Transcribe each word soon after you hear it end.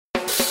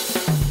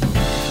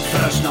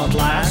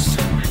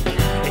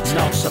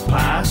us a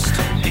past.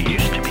 It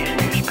used to be a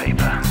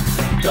newspaper.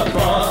 The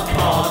Buff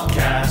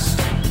Podcast.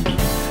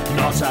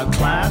 Not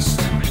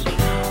outclassed.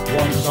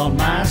 One's en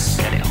masse.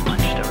 Get it on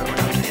Manchester Road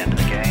after the end of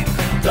the game.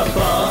 The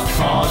Buff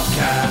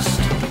Podcast.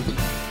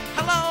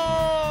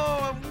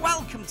 Hello and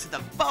welcome to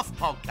the Buff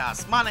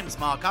Podcast. My name's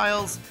Mark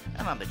Isles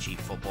and I'm the chief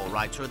football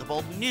writer of the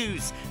Bolton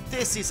News.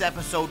 This is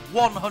episode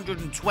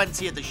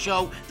 120 of the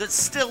show that's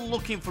still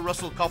looking for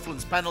Russell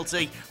Coughlin's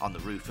penalty on the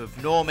roof of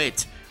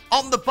Normid.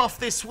 On the Buff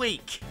this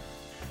week,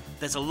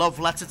 there's a love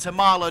letter to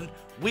Marlon,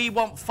 we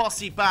want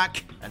Fossey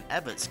back, and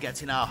Evert's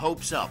getting our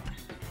hopes up.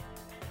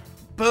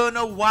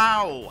 Burner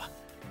wow,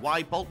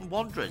 why Bolton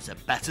Wanderers are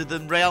better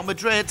than Real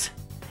Madrid.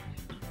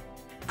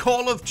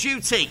 Call of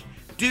Duty,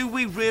 do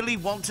we really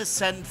want to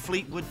send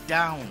Fleetwood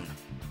down?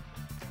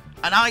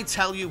 And I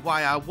tell you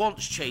why I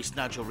once chased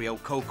Nigel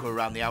Reo-Coker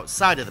around the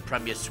outside of the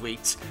Premier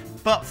Suite.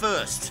 But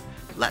first,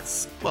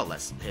 let's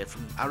hear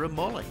from Aaron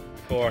Morley.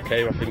 Before I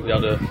came, I think we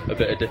had a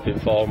bit of dip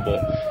in form,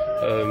 but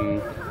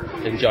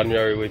in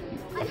January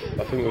I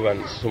think we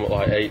went something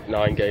like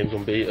 8-9 games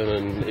unbeaten,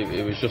 and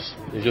it was just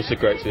a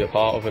great to be a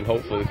part of, and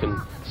hopefully we can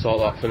sort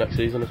that for next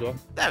season as well.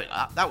 There we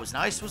are. That was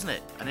nice, wasn't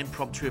it? An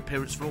impromptu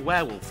appearance from a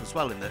werewolf as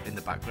well in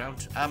the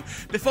background.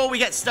 Before we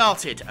get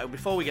started, a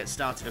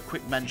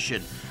quick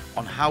mention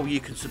on how you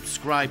can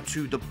subscribe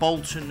to the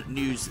Bolton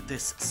News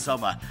this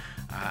summer.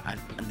 And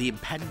the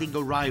impending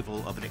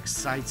arrival of an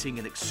exciting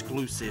and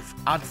exclusive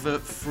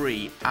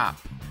advert-free app.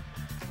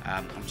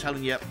 I'm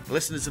telling you,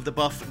 listeners of the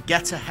Buff,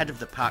 get ahead of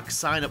the pack.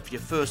 Sign up for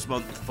your first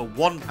month for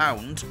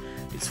 £1.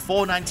 It's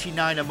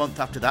 $4.99 a month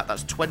after that.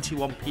 That's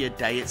 21p a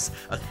day. It's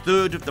a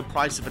third of the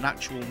price of an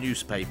actual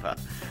newspaper.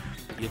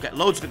 You'll get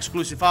loads of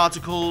exclusive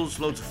articles,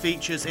 loads of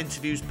features,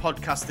 interviews,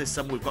 podcasts this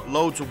summer. We've got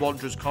loads of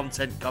Wanderers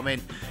content coming.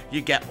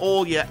 You get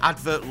all your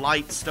advert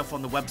light stuff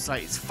on the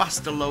website. It's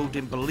faster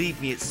loading.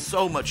 Believe me, it's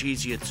so much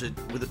easier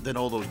than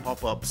all those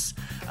pop-ups.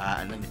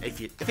 And then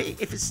if it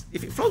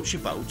floats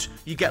your boat,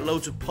 you get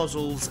loads of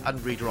puzzles and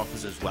reader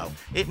offers as well.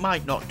 It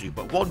might not do,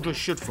 but Wanderers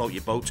should float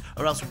your boat,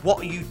 or else what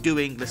are you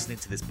doing listening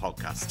to this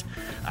podcast?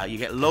 You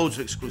get loads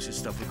of exclusive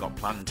stuff we've got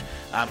planned.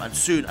 And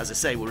soon, as I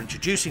say, we're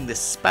introducing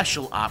this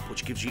special app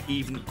which gives you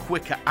even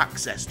quicker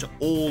access to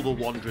all the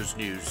Wanderers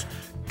news.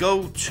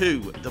 Go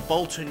to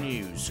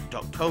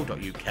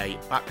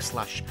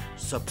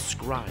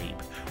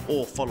theboltonnews.co.uk/subscribe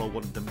or follow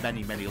one of the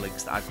many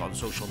links that I've got on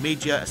social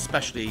media,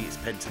 especially it's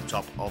pinned to the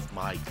top of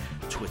my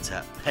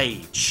Twitter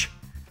page.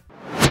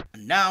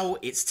 And now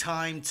it's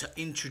time to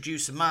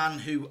introduce a man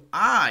who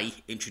I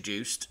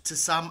introduced to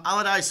Sam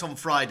Allardyce on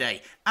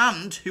Friday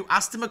and who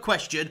asked him a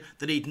question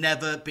that he'd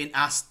never been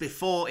asked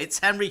before. It's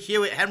Henry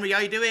Hewitt. Henry,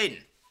 how you doing?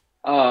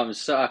 I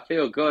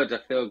feel good. I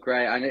feel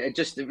great. And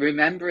just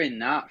remembering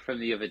that from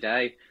the other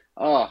day,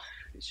 I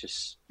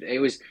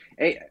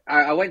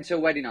went to a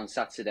wedding on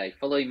Saturday,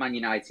 following Man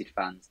United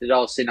fans. They'd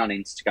all seen on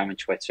Instagram and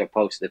Twitter. I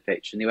posted the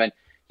picture and they went,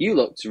 "You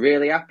looked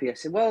really happy." I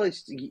said, "Well,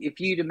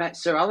 if you'd have met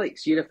Sir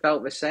Alex, you'd have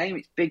felt the same.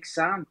 It's Big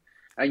Sam."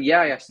 And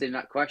yeah, I asked him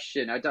that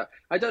question. I don't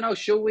know.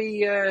 Shall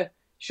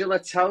I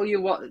tell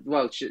you what?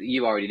 Well,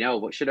 you already know,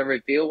 but should I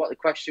reveal what the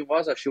question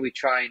was, or should we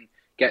try and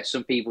get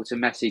some people to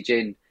message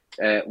in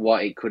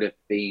what it could have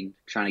been,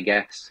 trying to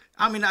guess?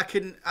 I mean, I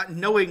can,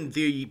 knowing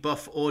the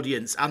Buff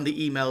audience and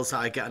the emails that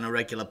I get on a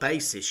regular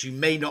basis, you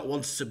may not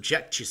want to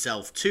subject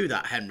yourself to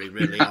that, Henry,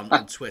 really,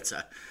 on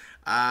Twitter.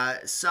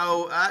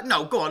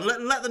 No, go on,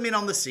 let them in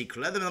on the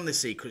secret.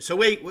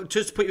 So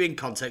just to put you in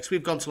context,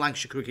 we've gone to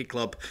Lancashire Cricket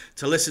Club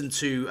to listen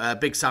to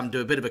Big Sam do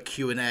a bit of a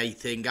Q&A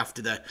thing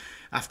after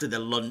the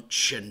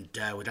lunch, and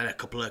we'd had a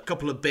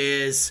couple of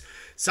beers.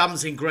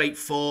 Sam's in great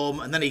form,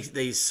 and then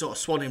he's sort of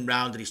swan him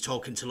round and he's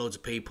talking to loads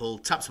of people,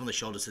 taps him on the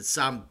shoulder, said,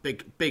 "Sam,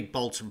 big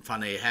Bolton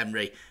fan here,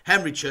 Henry."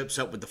 Henry chirps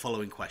up with the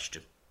following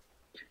question.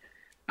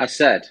 I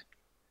said,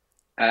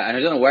 and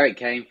I don't know where it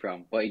came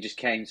from, but it just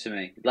came to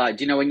me. Like,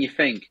 do you know when you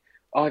think,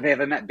 "Oh, have I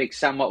ever met Big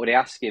Sam? What would I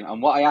ask him?" And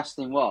what I asked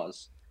him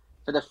was,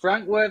 for the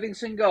Frank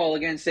Worthington goal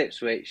against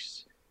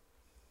Ipswich,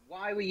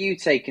 why were you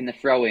taking the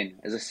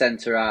throw-in as a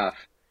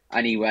centre-half?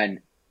 And he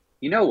went,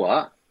 "You know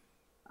what?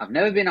 I've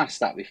never been asked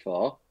that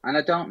before, and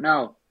I don't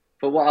know.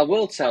 But what I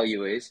will tell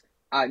you is,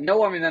 no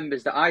one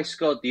remembers that I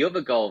scored the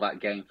other goal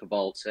that game for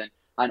Bolton,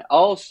 and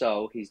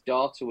also his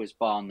daughter was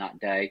born that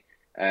day,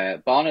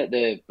 born at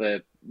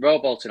the Royal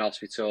Bolton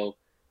Hospital,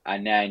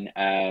 and then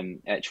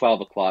at 12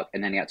 o'clock,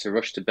 and then he had to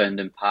rush to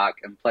Burnden Park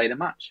and play the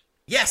match."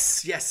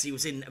 Yes, he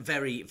was in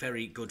very,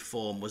 very good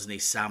form, wasn't he,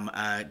 Sam?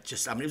 It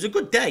was a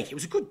good day.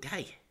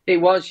 It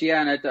was,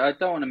 yeah, and I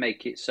don't want to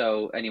make it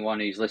so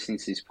anyone who's listening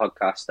to this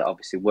podcast that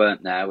obviously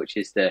weren't there, which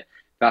is the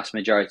vast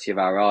majority of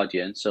our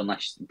audience,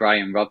 unless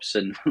Brian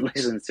Robson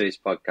listens to his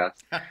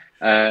podcast.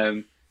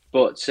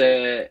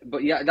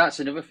 But yeah, that's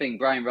another thing.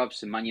 Brian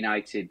Robson, Man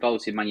United,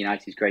 voted Man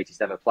United's greatest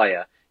ever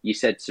player. You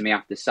said to me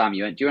after Sam,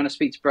 you went, "Do you want to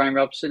speak to Brian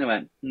Robson?" I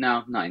went,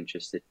 "No, not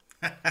interested."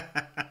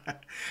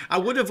 I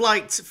would have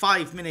liked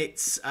 5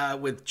 minutes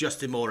with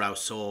Justin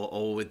Morehouse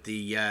or with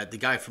the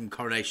guy from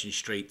Coronation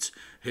Street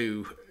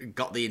who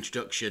got the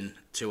introduction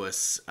to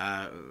us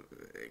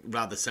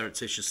rather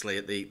surreptitiously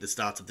at the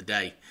start of the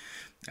day.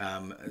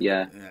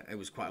 Yeah. It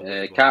was quite a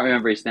weird one. Can't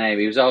remember his name.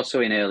 He was also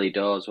in Early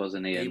Doors,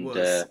 wasn't he? He And,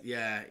 was,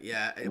 yeah.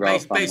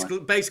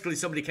 Basically,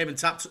 somebody came and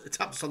tapped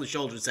us on the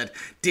shoulder and said,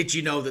 "Did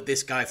you know that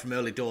this guy from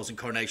Early Doors in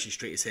Coronation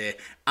Street is here?"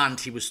 And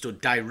he was stood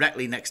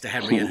directly next to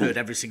Henry and heard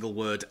every single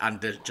word, and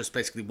just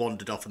basically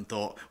wandered off and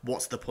thought,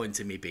 "What's the point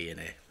in me being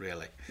here?"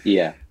 Really?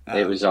 Yeah,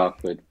 it was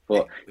awkward.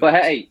 But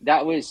hey,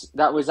 that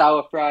was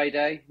our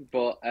Friday.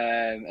 But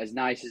as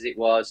nice as it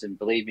was, and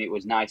believe me, it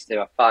was nice to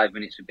have 5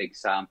 minutes with Big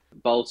Sam.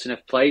 Bolton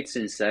have played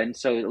since then.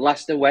 So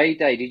last away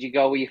day, did you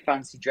go with your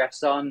fancy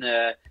dress on?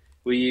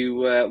 Were you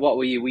what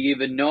were you? Were you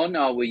the nun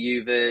or were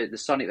you the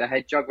Sonic the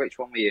Hedgehog? Which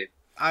one were you?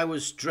 I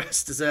was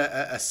dressed as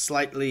a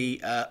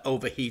slightly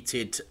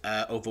overheated,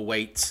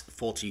 overweight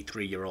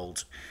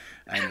 43-year-old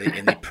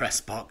in the press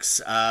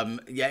box.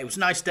 It was a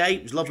nice day.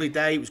 It was a lovely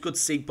day. It was good to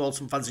see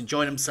Bolton fans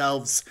enjoying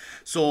themselves.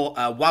 Saw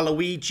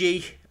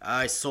Waluigi.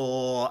 I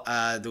saw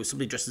there was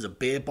somebody dressed as a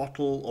beer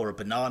bottle or a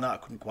banana. I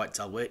couldn't quite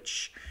tell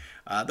which.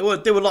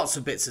 There were lots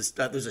of bits.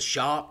 There was a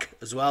shark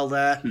as well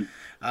there.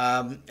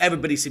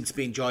 Everybody seemed to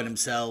be enjoying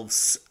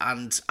themselves.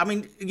 And, I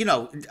mean,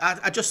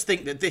 I just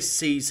think that this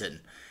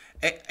season,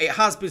 it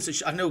has been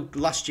such... I know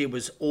last year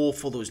was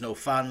awful. There was no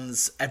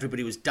fans.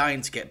 Everybody was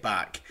dying to get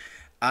back.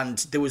 And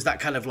there was that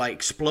kind of like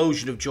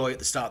explosion of joy at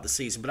the start of the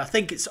season. But I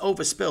think it's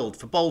overspilled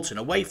for Bolton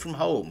away from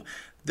home.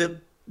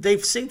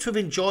 They've seemed to have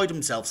enjoyed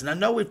themselves. And I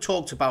know we've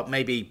talked about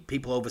maybe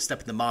people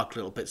overstepping the mark a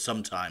little bit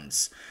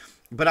sometimes.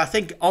 But I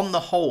think on the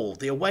whole,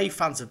 the away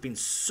fans have been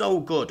so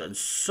good and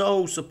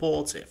so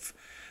supportive.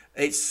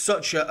 It's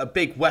such a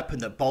big weapon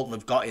that Bolton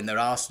have got in their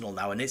arsenal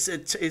now. And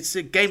it's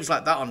games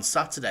like that on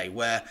Saturday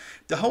where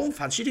the home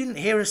fans, you didn't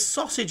hear a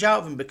sausage out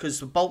of them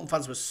because the Bolton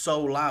fans were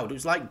so loud. It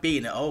was like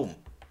being at home.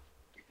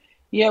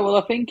 Yeah, well,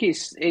 I think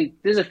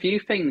there's a few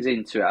things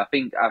into it. I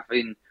think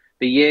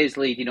the years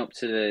leading up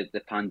to the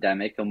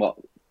pandemic and what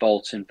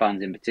Bolton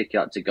fans in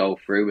particular had to go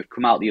through, we've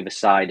come out the other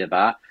side of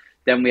that.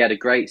 Then we had a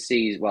great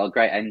season,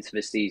 great end to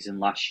the season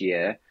last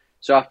year.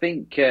 So I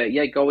think,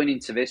 going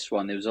into this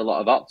one, there was a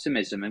lot of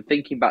optimism. And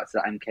thinking back to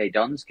that MK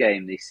Dons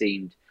game, they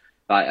seemed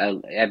like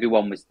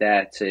everyone was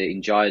there to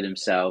enjoy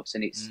themselves.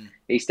 And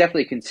it's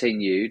definitely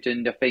continued.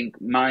 And I think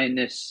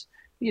minus,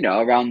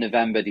 around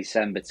November,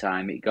 December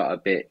time, it got a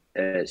bit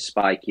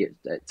spiky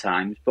at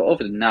times. But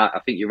other than that, I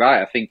think you're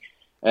right. I think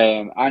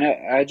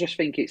I just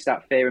think it's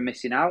that fear of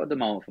missing out at the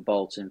moment for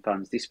Bolton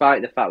fans.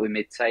 Despite the fact we're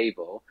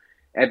mid-table,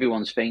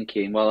 everyone's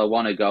thinking, well, I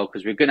want to go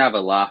because we're going to have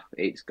a laugh.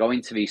 It's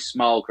going to be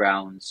small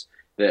grounds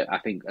that I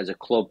think as a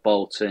club,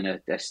 Bolton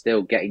are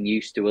still getting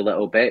used to a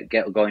little bit,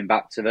 going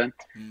back to them.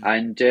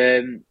 And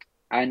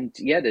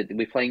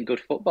we're playing good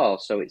football.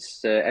 So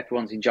it's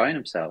everyone's enjoying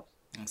themselves.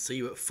 I'll see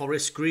you at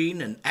Forest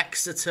Green and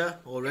Exeter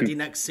already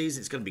next season.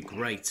 It's going to be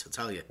great, I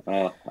tell you.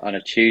 Oh, on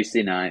a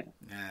Tuesday night.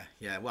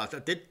 Yeah. Well, I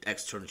did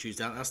Exeter on a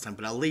Tuesday night last time,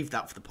 but I'll leave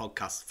that for the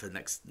podcast for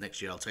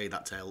next year. I'll tell you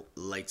that tale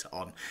later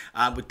on.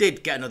 We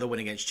did get another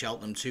win against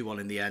Cheltenham, 2-1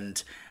 in the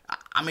end.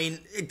 I mean,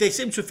 they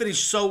seem to have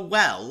finished so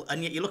well,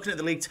 and yet you're looking at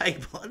the league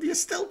table and you're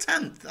still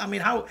 10th. I mean,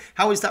 how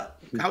is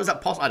that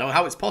possible? I don't know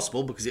how it's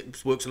possible because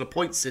it works on a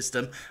point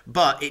system,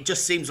 but it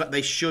just seems like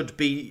they should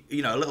be,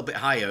 a little bit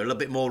higher, a little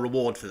bit more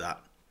reward for that.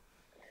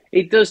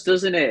 It does,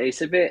 doesn't it?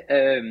 It's a bit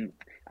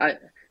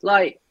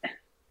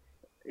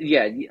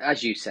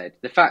as you said,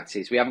 the fact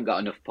is we haven't got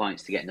enough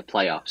points to get in the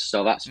playoffs,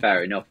 so that's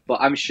fair enough.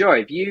 But I'm sure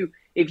if you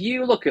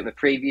look at the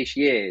previous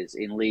years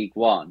in League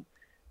One,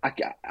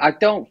 I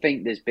don't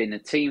think there's been a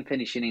team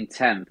finishing in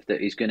 10th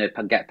that is going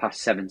to get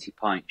past 70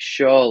 points.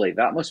 Surely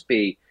that must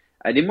be,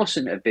 and it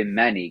mustn't have been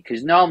many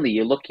because normally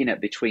you're looking at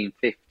between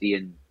 50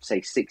 and say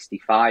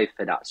 65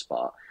 for that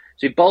spot.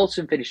 So if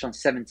Bolton finished on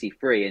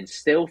 73 and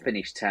still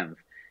finished 10th,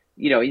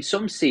 in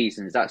some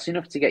seasons, that's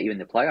enough to get you in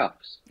the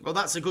playoffs. Well,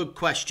 that's a good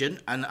question,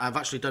 and I've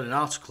actually done an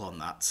article on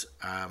that,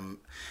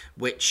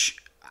 which,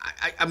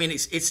 I mean,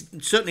 it's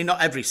certainly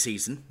not every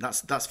season,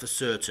 that's for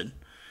certain.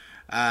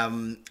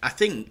 I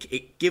think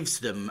it gives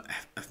them,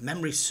 if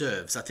memory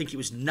serves, I think it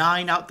was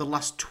 9 out of the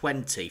last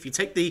 20. If you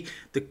take the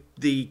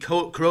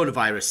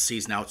coronavirus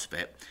season out of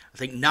it, I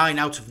think 9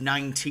 out of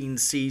 19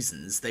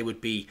 seasons, they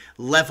would be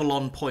level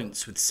on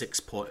points with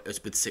sixth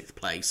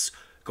place,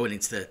 going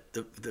into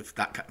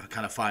that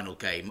kind of final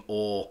game,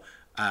 or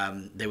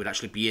they would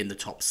actually be in the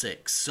top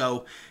 6.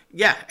 So,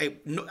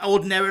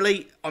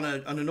 ordinarily, on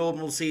a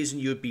normal season,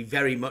 you would be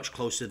very much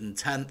closer than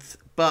 10th,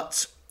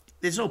 but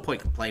there's no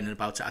point complaining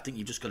about it. I think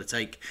you've just got to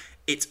take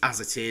it as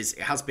it is.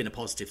 It has been a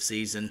positive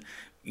season.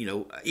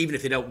 Even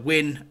if they don't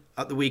win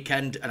at the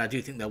weekend, and I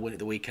do think they'll win at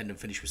the weekend and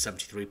finish with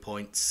 73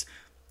 points,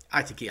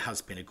 I think it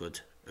has been a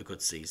good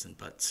season.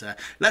 But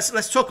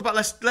let's talk about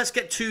let's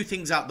get two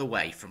things out of the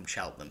way from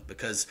Cheltenham,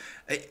 because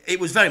it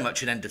was very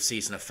much an end of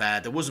season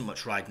affair. There wasn't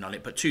much riding on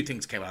it, but two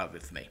things came out of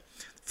it for me.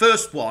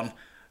 First one,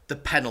 the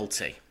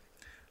penalty.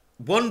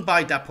 Won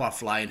by Dapois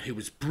Flyen, who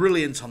was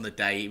brilliant on the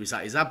day. He was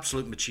at his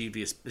absolute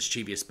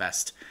mischievous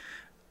best.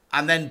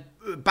 And then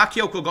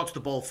Bakayoko got to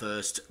the ball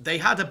first. They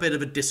had a bit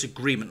of a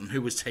disagreement on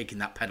who was taking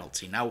that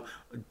penalty. Now,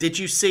 did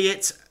you see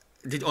it?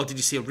 Did you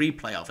see a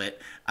replay of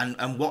it?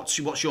 And what's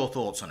your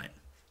thoughts on it?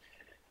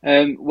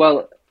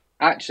 Well,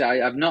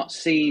 actually, I've not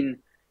seen.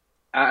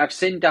 I've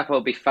seen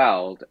Dapo be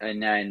fouled,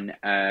 and then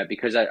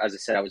because, as I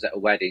said, I was at a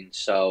wedding,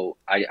 so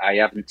I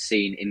haven't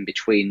seen in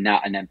between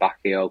that and then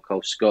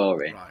Bakayoko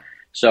scoring. Right.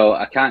 So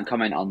I can't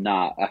comment on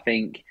that. I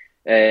think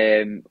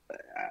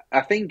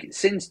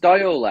since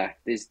Doyle left,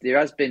 there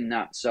has been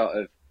that sort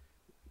of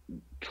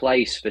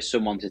place for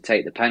someone to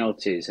take the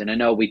penalties. And I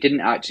know we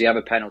didn't actually have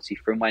a penalty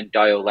from when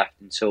Doyle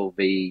left until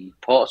the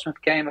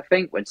Portsmouth game, I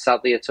think, when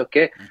Sadlier took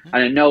it.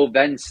 And I know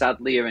then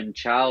Sadlier and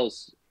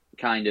Charles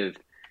kind of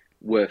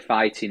were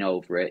fighting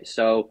over it.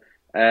 So,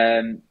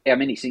 I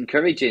mean, it's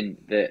encouraging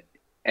that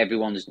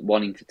everyone's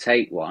wanting to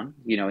take one.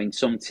 You know, in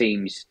some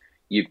teams,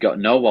 you've got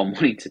no one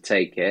wanting to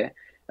take it.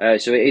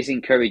 So it is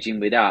encouraging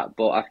with that,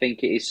 but I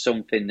think it is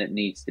something that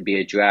needs to be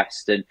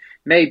addressed. And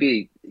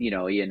maybe, you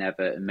know, Ian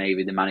Everett and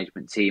maybe the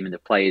management team and the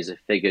players have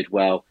figured,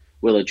 well,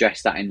 we'll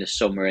address that in the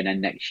summer, and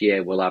then next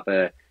year we'll have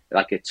a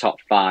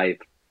top 5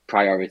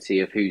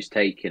 priority of who's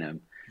taking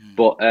them.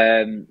 But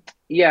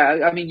yeah,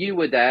 I mean, you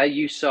were there,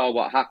 you saw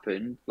what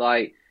happened.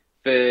 Like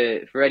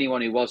for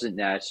anyone who wasn't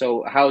there,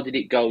 so how did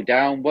it go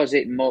down? Was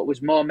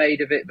more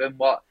made of it than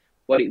what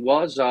it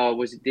was, or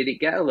did it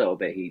get a little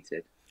bit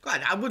heated?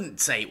 I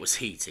wouldn't say it was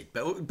heated,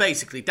 but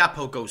basically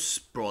Dapo goes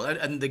sprawl,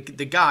 and the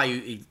guy who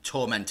he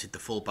tormented, the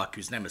fullback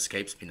whose name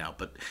escapes me now,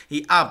 but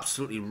he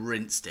absolutely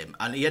rinsed him,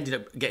 and he ended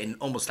up getting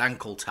almost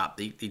ankle tapped.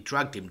 He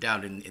dragged him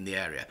down in the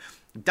area.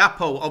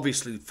 Dapo,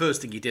 obviously, the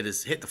first thing he did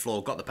is hit the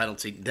floor, got the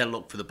penalty, then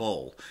looked for the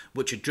ball,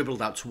 which had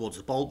dribbled out towards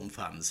the Bolton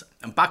fans,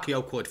 and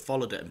Bakayoko had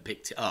followed it and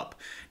picked it up.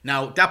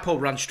 Now, Dapo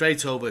ran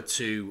straight over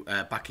to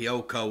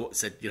Bakayoko,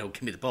 said, you know,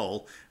 give me the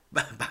ball.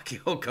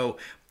 Bakayoko,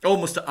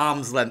 almost at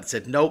arm's length,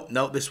 said, no,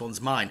 this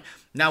one's mine.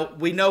 Now,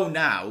 we know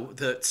now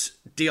that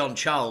Dion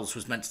Charles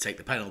was meant to take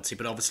the penalty,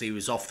 but obviously he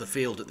was off the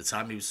field at the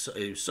time. He was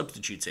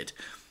substituted.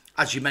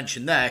 As you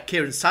mentioned there,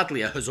 Kieran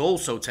Sadlier has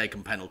also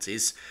taken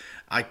penalties.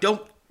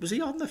 Was he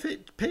on the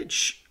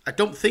pitch? I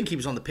don't think he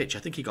was on the pitch. I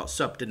think he got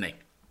subbed, didn't he?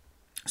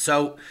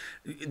 So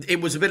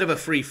it was a bit of a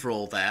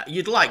free-for-all there.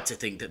 You'd like to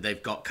think that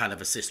they've got kind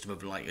of a system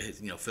of, like,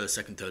 you know, first,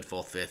 second, third,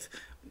 fourth, fifth.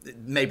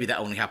 Maybe that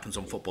only happens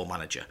on Football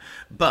Manager.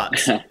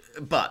 But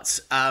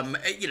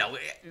you know,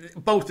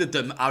 both of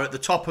them are at the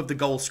top of the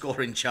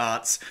goal-scoring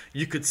charts.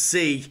 You could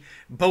see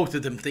both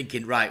of them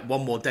thinking, right,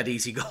 one more dead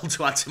easy goal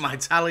to add to my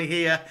tally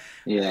here.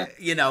 Yeah.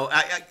 You know,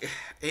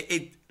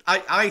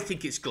 I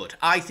think it's good.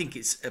 I think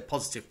it's a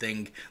positive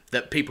thing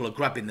that people are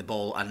grabbing the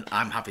ball and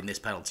I'm having this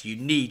penalty. You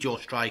need your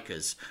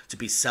strikers to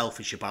be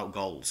selfish about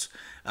goals.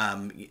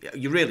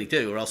 You really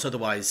do, or else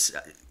otherwise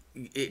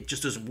it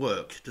just doesn't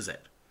work, does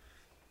it?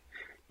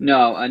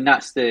 No, and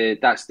that's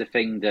the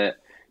thing that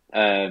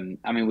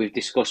I mean, we've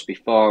discussed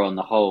before on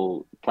the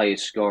whole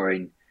players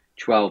scoring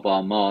 12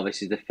 or more.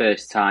 This is the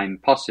first time,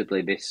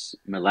 possibly this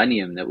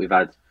millennium, that we've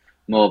had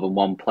more than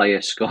one player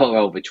score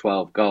over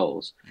 12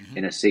 goals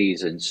in a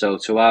season. So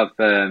to have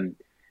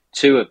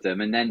 2 of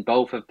them, and then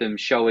both of them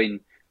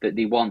showing that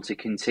they want to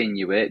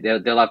continue it,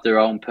 they'll have their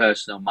own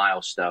personal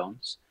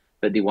milestones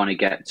that they want to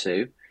get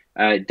to.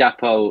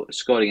 Dapo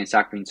scored against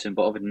Accrington,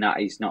 but other than that,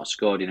 he's not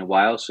scored in a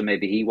while. So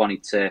maybe he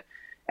wanted to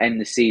end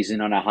the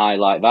season on a high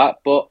like that.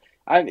 But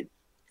I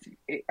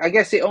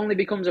guess it only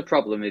becomes a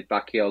problem if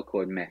Bakayoko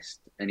had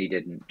missed and he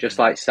didn't, just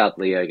like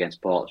sadly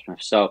against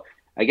Portsmouth. So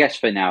I guess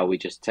for now we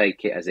just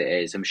take it as it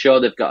is. I'm sure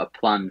they've got a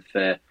plan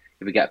for if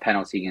we get a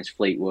penalty against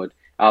Fleetwood.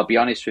 I'll be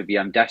honest with you,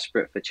 I'm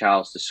desperate for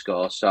Charles to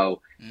score.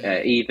 So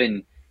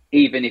even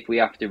if we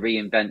have to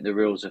reinvent the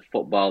rules of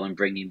football and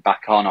bring him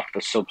back on off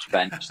the subs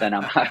bench, then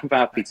I'm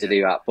happy to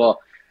do that. But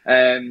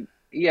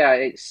yeah,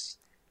 it's,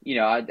 you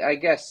know, I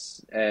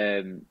guess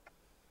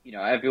you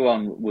know,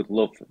 everyone would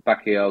love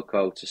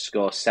Bakayoko to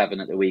score 7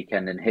 at the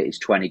weekend and hit his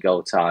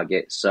 20-goal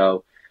target.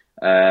 So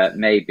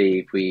maybe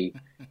if we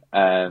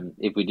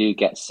do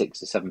get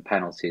 6 or 7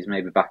 penalties,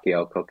 maybe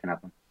Bakayoko can have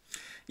them.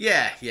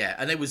 Yeah,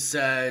 and it was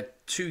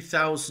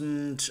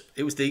 2000.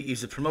 It was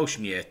the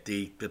promotion year,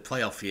 the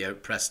playoff year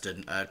at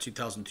Preston.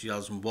 2000,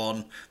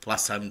 2001. The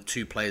last time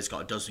 2 players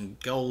got a dozen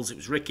goals. It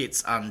was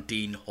Ricketts and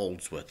Dean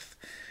Holdsworth,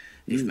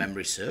 if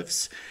memory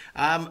serves.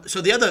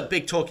 So the other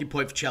big talking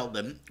point for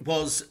Cheltenham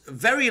was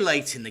very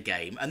late in the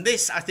game, and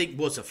this I think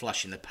was a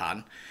flash in the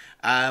pan.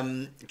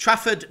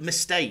 Trafford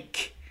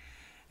mistake.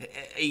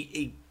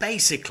 He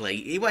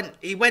basically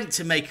went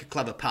to make a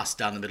clever pass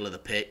down the middle of the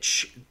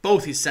pitch.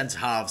 Both his centre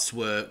halves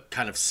were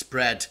kind of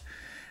spread,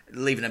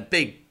 leaving a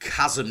big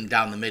chasm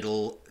down the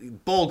middle.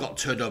 Ball got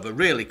turned over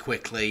really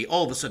quickly.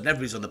 All of a sudden,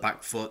 everybody's on the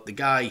back foot. The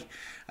guy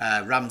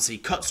Ramsey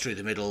cuts through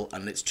the middle,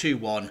 and it's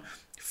 2-1.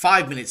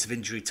 5 minutes of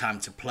injury time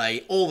to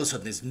play. All of a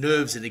sudden, there's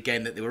nerves in the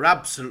game that they were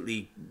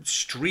absolutely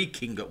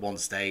streaking at one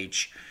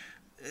stage.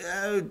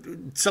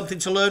 Something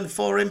to learn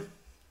for him?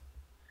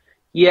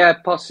 Yeah,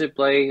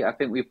 possibly. I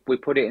think we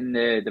put it in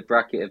the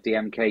bracket of the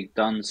MK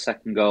Don's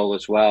second goal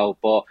as well.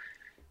 But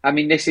I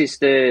mean, this is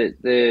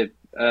the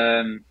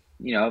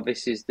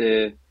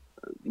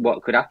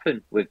what could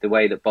happen with the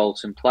way that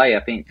Bolton play. I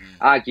think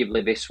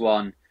arguably this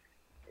one,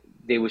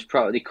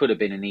 there could have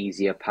been an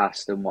easier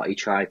pass than what he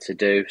tried to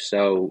do.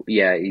 So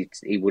yeah,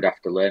 he would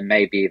have to learn.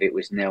 Maybe if it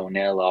was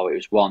 0-0 or it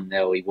was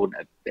 1-0, he wouldn't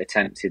have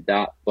attempted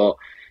that. But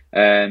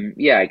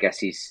yeah, I guess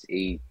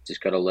he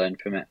just got to learn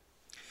from it.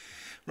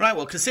 Right,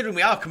 well, considering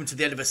we are coming to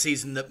the end of a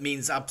season that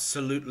means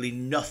absolutely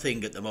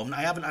nothing at the moment,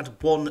 I haven't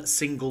had one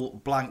single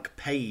blank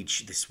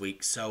page this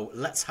week, so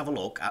let's have a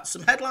look at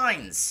some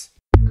headlines.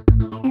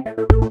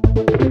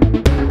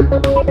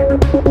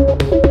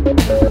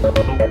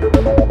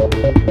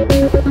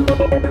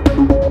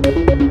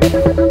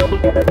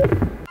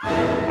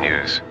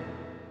 News.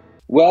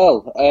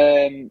 Well,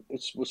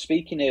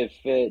 speaking of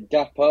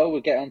Dapo,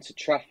 we'll get on to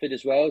Trafford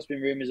as well. There's been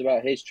rumours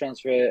about his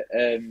transfer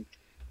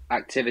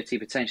activity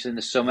potentially in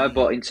the summer.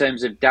 But in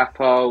terms of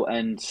Dapo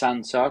and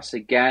Santos,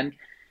 again,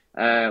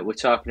 we're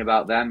talking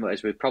about them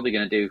as we're probably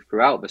going to do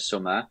throughout the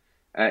summer.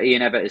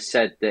 Ian Evatt has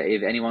said that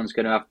if anyone's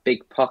going to have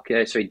deep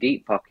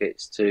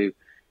pockets to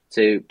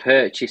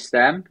purchase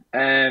them,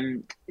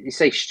 you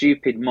say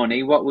stupid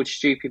money. What would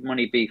stupid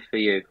money be for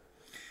you?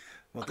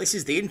 Well, this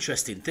is the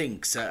interesting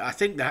thing. So I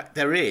think that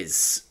there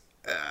is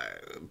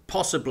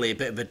possibly a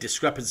bit of a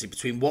discrepancy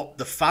between what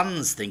the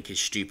fans think is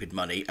stupid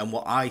money and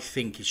what I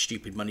think is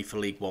stupid money for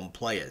League One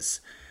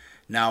players.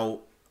 Now,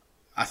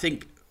 I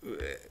think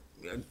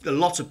a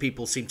lot of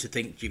people seem to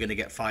think you're going to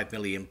get 5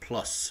 million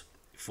plus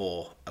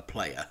for a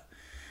player,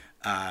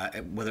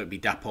 whether it be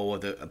Dapo or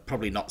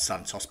probably not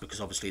Santos, because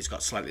obviously he's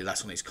got slightly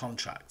less on his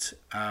contract.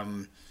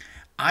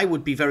 I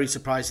would be very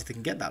surprised if they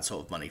can get that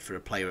sort of money for a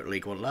player at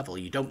League One level.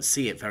 You don't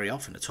see it very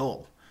often at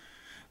all.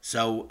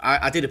 So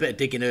I did a bit of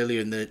digging earlier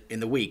in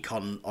the week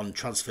on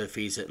transfer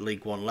fees at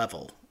League One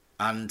level,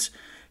 and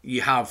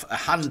you have a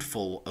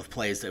handful of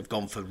players that have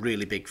gone for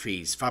really big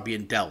fees.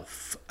 Fabian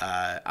Delph,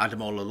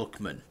 Ademola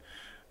Lookman,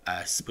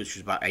 which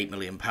was about £8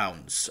 million.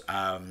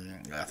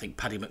 I think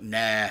Paddy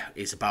McNair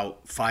is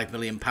about £5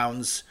 million.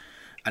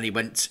 And he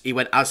went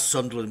as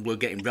Sunderland were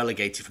getting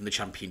relegated from the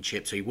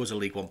Championship, so he was a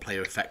League One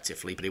player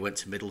effectively, but he went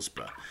to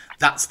Middlesbrough.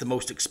 That's the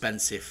most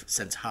expensive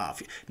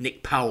centre-half.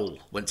 Nick Powell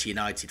went to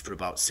United for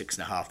about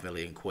 £6.5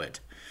 million.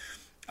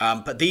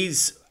 But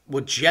these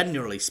were,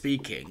 generally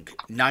speaking,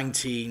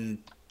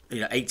 18,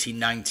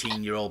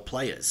 19-year-old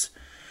players.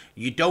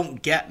 You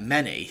don't get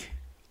many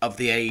of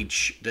the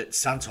age that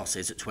Santos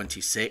is at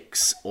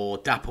 26 or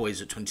Dapo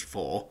is at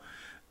 24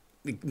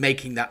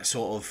 making that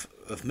sort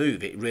of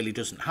move. It really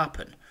doesn't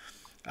happen.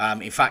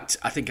 In fact,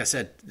 I think I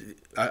said,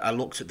 I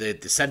looked at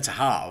the centre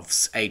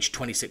halves, aged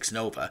 26 and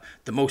over.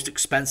 The most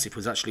expensive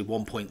was actually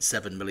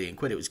 1.7 million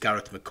quid. It was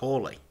Gareth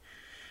McCauley,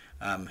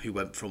 who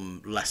went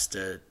from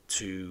Leicester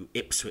to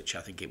Ipswich,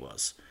 I think it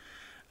was.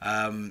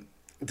 I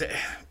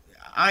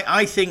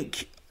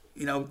think,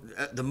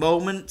 at the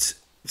moment,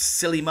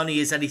 silly money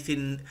is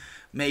anything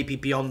maybe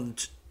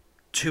beyond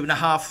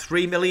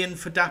 2.5-3 million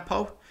for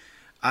Dapo.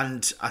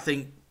 And I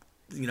think,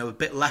 a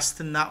bit less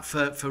than that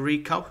for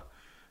Rico.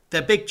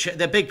 They're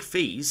big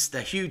fees.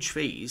 They're huge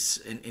fees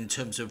in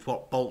terms of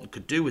what Bolton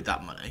could do with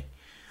that money.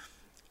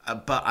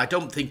 But I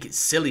don't think it's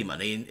silly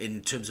money in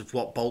terms of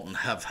what Bolton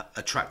have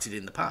attracted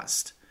in the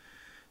past.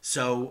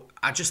 So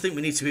I just think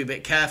we need to be a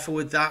bit careful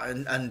with that.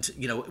 And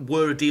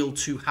were a deal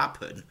to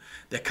happen,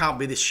 there can't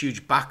be this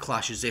huge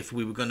backlash as if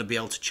we were going to be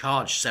able to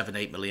charge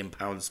 £7-8 million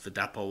for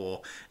Dapo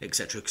or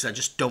etc. Because I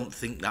just don't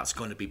think that's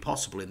going to be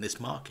possible in this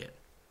market.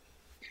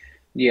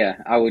 Yeah,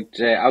 I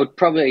would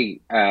probably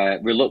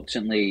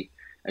reluctantly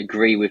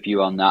agree with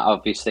you on that.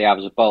 Obviously, I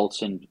was a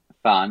Bolton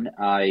fan.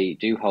 I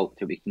do hope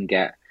that we can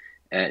get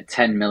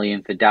 10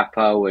 million for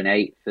Dapo and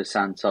 8 for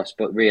Santos,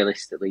 but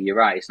realistically, you're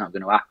right, it's not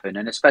going to happen.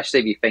 And especially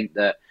if you think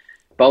that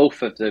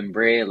both of them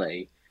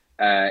really,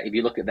 if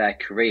you look at their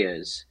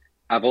careers,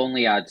 have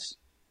only had,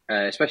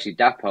 especially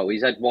Dapo,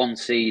 he's had one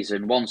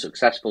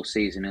successful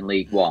season in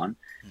League One.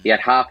 He had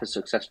half a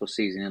successful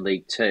season in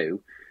League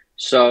Two.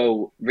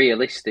 So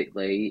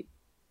realistically,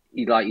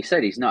 like you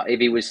said, he's not.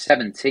 If he was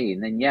 17,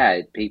 then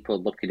yeah,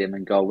 people look at him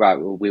and go, right,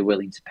 well, we're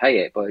willing to pay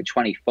it. But at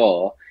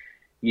 24,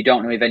 you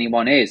don't know if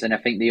anyone is. And I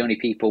think the only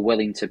people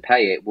willing to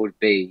pay it would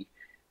be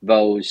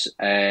those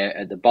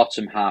at the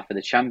bottom half of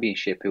the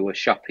Championship who are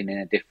shopping in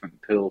a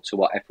different pool to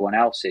what everyone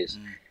else is.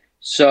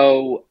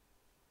 So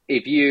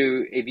if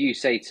you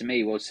say to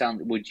me, well,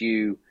 would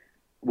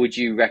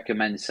you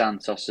recommend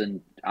Santos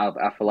and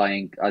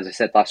Afellay, as I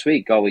said last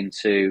week, going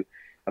to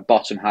a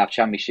bottom half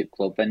Championship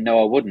club? Then no,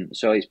 I wouldn't.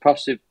 So it's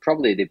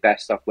probably the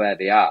best off where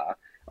they are,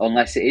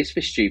 unless it is for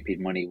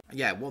stupid money.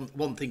 Yeah,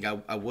 one thing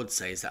I would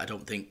say is that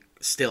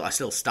I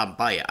still stand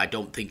by it. I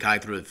don't think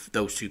either of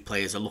those two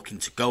players are looking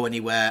to go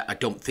anywhere. I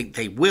don't think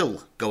they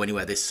will go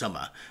anywhere this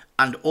summer.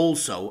 And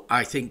also,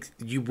 I think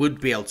you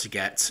would be able to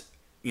get,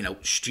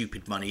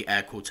 stupid money,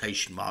 air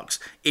quotation marks,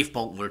 if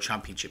Bolton were a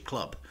Championship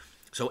club.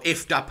 So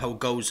if Dapo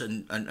goes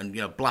and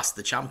blasts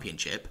the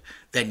Championship,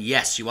 then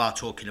yes, you are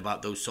talking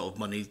about those sort of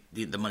money,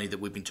 the money that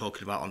we've been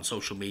talking about on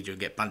social media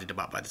and get bandied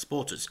about by the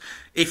supporters.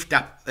 If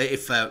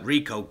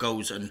Rico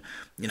goes and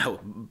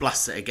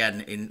blasts it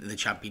again in the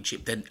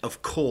Championship, then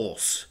of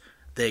course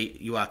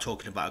you are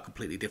talking about a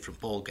completely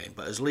different ball game.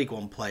 But as League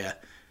One player,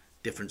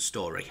 different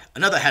story.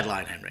 Another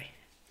headline, Henry.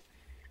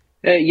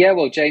 Yeah,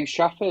 well, James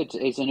Trafford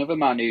is another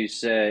man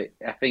who's I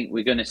think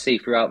we're going to see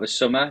throughout the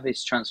summer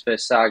this transfer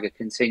saga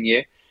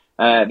continue.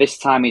 This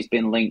time he's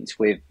been linked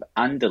with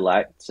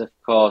Anderlecht. Of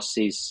course,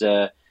 he's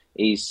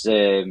he's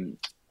the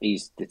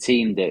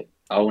team that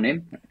own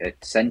him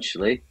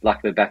essentially,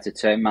 lack of a better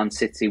term. Man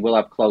City will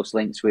have close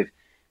links with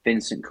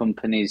Vincent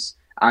Kompany's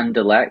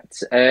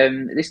Anderlecht.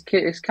 This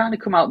kid has kind of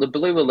come out the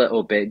blue a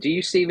little bit. Do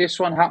you see this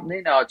one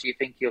happening, or do you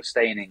think he'll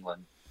stay in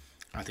England?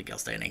 I think he'll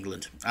stay in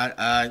England.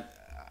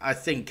 I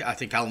think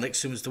Al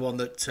Nixon was the one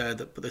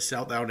that put this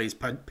out there on his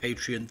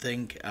Patreon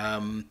thing,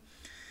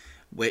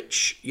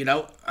 which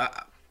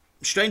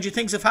stranger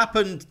things have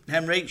happened,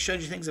 Henry.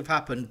 Stranger things have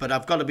happened, but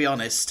I've got to be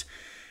honest.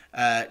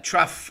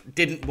 Traff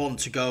didn't want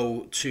to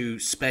go to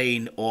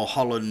Spain or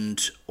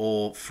Holland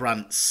or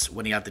France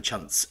when he had the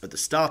chance at the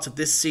start of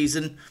this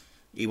season.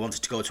 He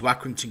wanted to go to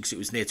Accrington because it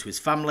was near to his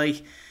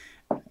family.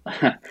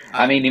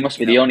 I mean, he must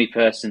be the only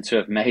person to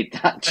have made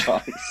that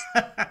choice.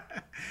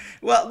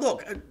 Well,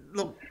 look,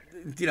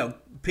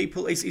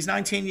 people. He's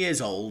 19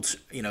 years old.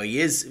 He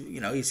is.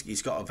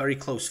 He's got a very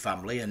close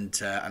family, and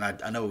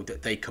I know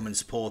that they come and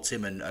support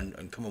him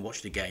and come and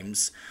watch the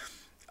games.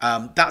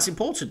 That's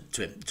important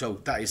to him, so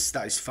that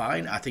is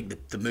fine. I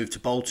think the move to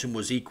Bolton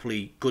was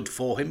equally good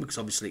for him because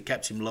obviously it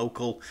kept him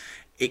local.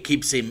 It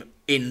keeps him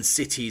in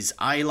City's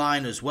eye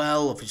line as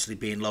well, obviously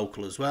being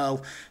local as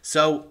well.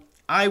 So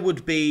I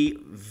would be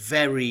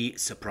very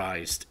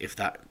surprised if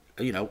that,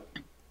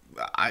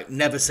 I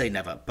never say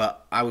never,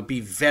 but I would be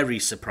very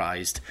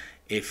surprised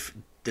if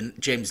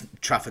James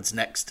Trafford's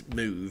next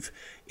move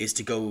is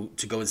to go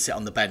and sit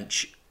on the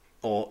bench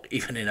or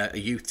even in a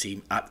youth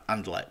team at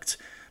Anderlecht.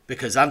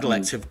 Because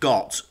Anderlecht have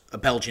got a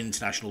Belgian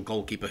international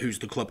goalkeeper who's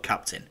the club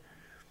captain,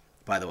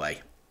 by the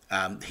way.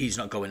 He's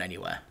not going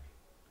anywhere.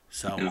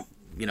 So,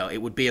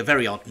 it would be a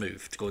very odd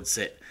move to go and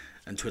sit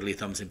and twiddle your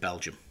thumbs in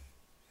Belgium.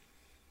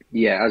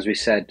 Yeah, as we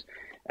said,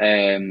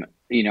 I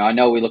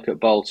know we look at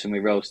Bolton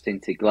with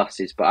rose-tinted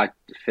glasses, but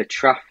for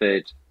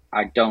Trafford,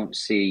 I don't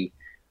see,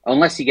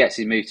 unless he gets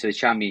his move to the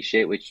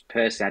Championship, which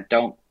personally I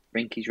don't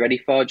think he's ready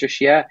for just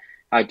yet,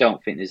 I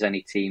don't think there's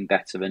any team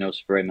better than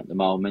us for him at the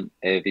moment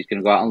if he's going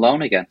to go out on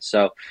loan again.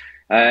 So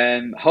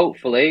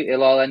hopefully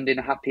it'll all end in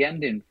a happy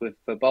ending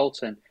for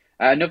Bolton.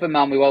 Another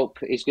man we hope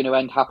is going to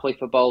end happily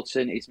for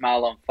Bolton is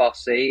Marlon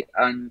Fossey.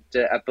 And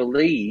I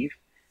believe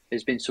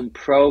there's been some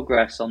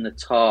progress on the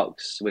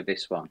talks with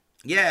this one.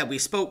 Yeah, we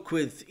spoke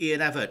with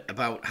Ian Everett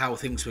about how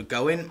things were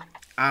going.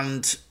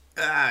 And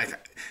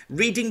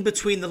reading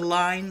between the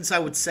lines, I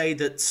would say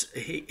that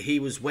he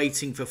was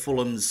waiting for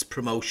Fulham's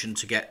promotion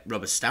to get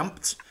rubber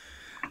stamped.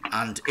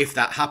 And if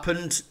that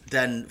happened,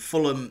 then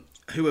Fulham,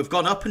 who have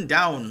gone up and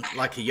down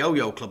like a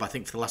yo-yo club, I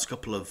think, for the last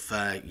couple of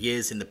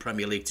years in the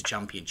Premier League to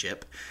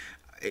Championship,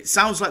 it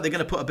sounds like they're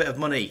going to put a bit of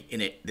money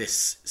in it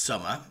this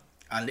summer.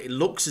 And it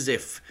looks as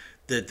if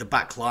the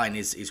back line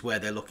is where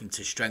they're looking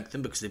to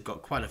strengthen because they've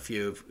got quite a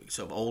few of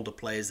sort of older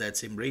players there,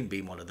 Tim Ream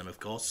being one of them,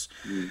 of course.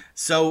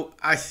 So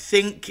I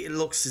think it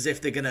looks as if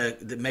they're going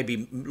to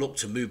maybe look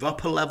to move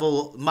up a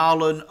level.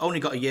 Marlon only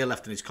got a year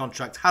left in his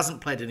contract,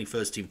 hasn't played any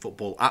first-team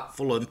football at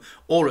Fulham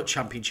or at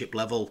Championship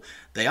level.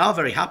 They are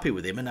very happy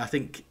with him, and I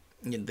think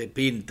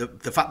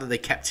the fact that they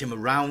kept him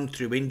around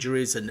through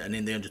injuries and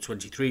in the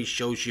under-23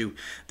 shows you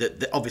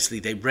that obviously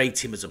they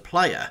rate him as a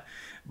player.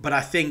 But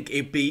I think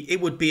it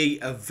would be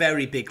a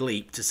very big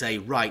leap to say,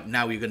 right,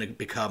 now you're going to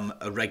become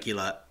a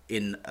regular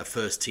in a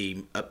first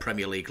team at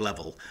Premier League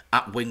level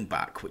at wing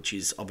back, which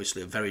is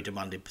obviously a very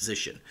demanding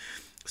position.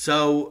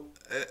 So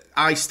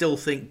I still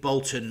think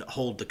Bolton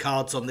hold the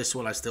cards on this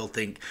one. I still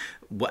think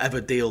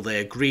whatever deal they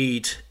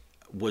agreed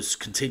was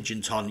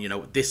contingent on,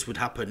 this would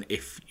happen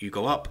if you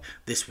go up,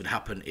 this would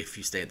happen if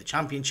you stay in the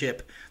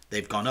Championship.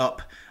 They've gone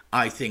up.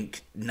 I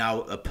think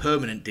now a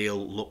permanent deal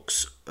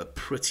looks a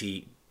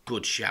pretty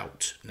good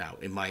shout now,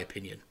 in my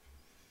opinion.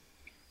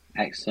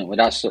 Excellent. Well,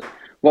 that's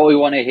what we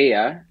want to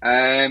hear.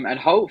 And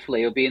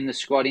hopefully he'll be in the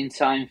squad in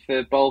time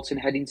for Bolton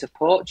heading to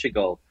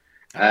Portugal,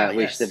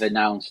 which they've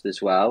announced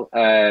as well.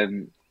 A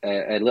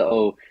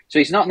little. So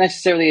it's not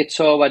necessarily a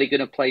tour where they're going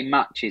to play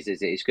matches,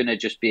 is it? It's going to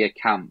just be a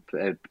camp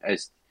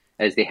as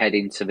they head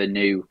into the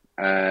new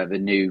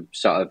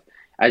sort of,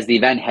 as they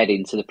then head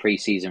into the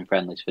pre-season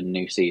friendlies for the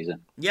new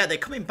season. Yeah, they're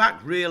coming back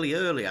really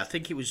early. I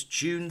think it was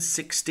June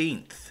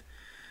 16th.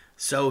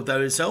 So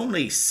there is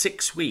only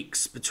 6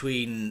 weeks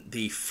between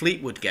the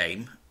Fleetwood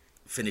game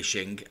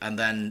finishing and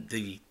then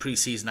the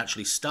pre-season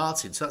actually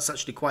starting. So that's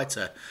actually quite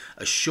a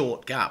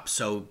short gap.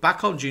 So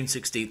back on June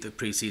 16th of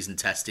pre-season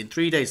testing,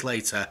 3 days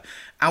later,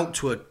 out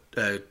to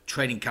a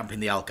training camp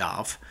in the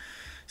Algarve.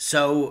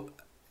 So,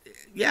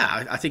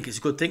 yeah, I think it's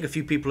a good thing. A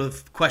few people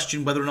have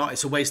questioned whether or not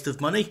it's a waste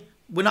of money.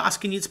 We're not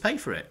asking you to pay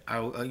for it.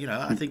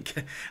 I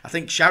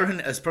think Sharon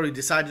has probably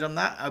decided on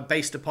that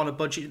based upon a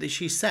budget that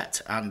she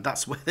set, and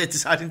that's where they're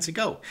deciding to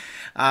go.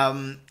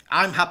 I'm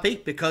happy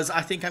because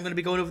I think I'm going to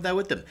be going over there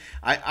with them.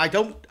 I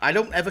don't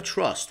ever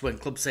trust when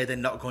clubs say they're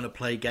not going to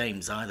play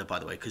games either. By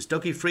the way, because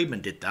Dougie Freedman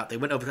did that. They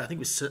went over to, I think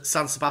it was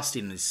San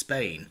Sebastian in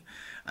Spain,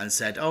 and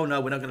said, oh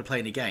no, we're not going to play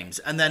any games.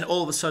 And then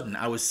all of a sudden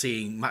I was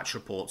seeing match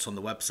reports on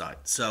the website.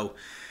 So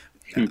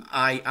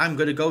I'm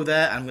going to go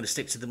there. I'm going to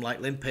stick to them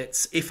like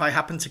limpets. If I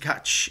happen to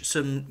catch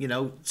some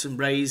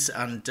rays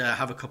and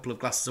have a couple of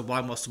glasses of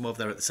wine whilst I'm over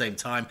there at the same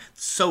time,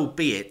 so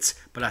be it.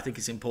 But I think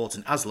it's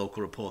important, as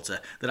local reporter,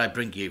 that I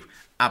bring you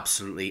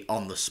absolutely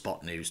on the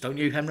spot news. Don't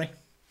you, Henry?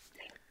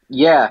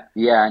 Yeah.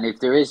 And if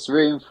there is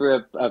room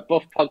for a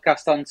Buff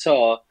podcast on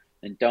tour,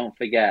 then don't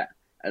forget.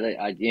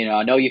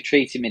 I know you've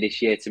treated me this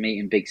year to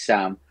meeting Big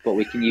Sam, but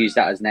we can use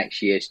that as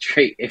next year's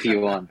treat if you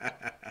want.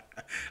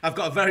 I've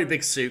got a very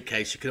big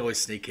suitcase. You can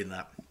always sneak in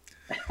that.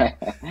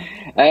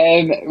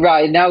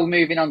 Right, now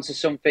moving on to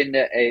something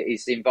that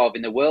is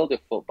involving the world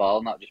of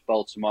football, not just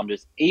Bolton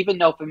Wanderers, even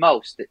though for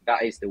most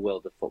that is the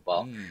world of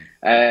football.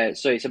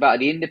 So it's about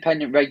the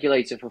independent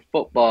regulator for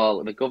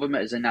football. The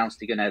government has announced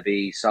they're going to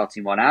be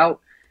sorting one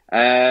out.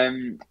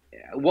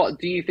 What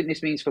do you think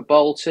this means for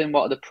Bolton?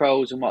 What are the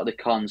pros and what are the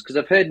cons? Because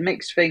I've heard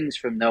mixed things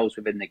from those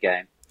within the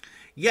game.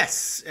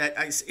 Yes,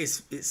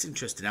 it's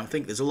interesting. I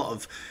think there's a lot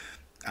of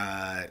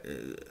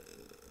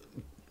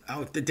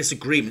the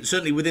disagreement,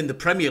 certainly within the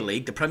Premier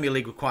League. The Premier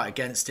League were quite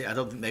against it. I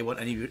don't think they want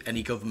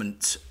any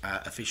government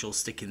officials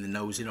sticking the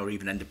nose in, or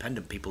even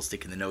independent people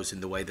sticking the nose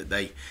in the way that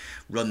they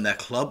run their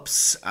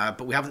clubs.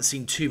 But we haven't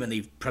seen too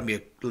many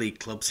Premier League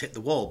clubs hit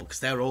the wall,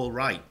 because they're all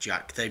right,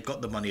 Jack. They've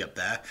got the money up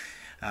there.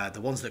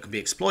 The ones that can be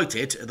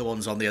exploited are the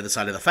ones on the other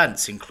side of the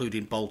fence,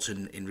 including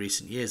Bolton in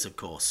recent years, of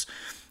course.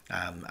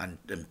 And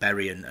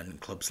Bury and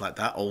clubs like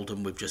that.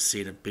 Oldham, we've just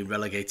seen, have been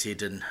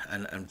relegated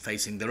and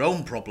facing their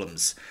own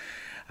problems.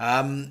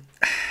 I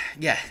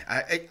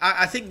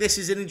think this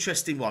is an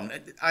interesting one.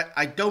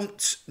 I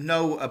don't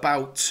know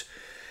about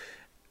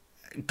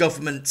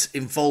government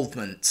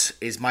involvement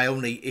is my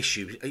only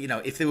issue.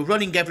 If they were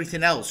running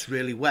everything else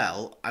really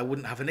well, I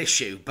wouldn't have an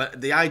issue.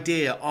 But the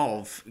idea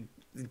of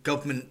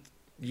government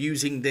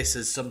using this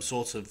as some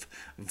sort of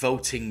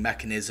voting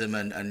mechanism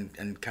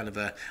and kind of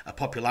a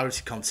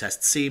popularity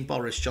contest, seeing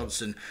Boris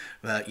Johnson,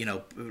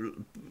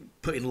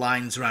 putting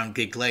lines around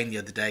Gig Lane the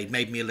other day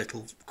made me a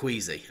little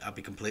queasy. I'll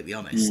be completely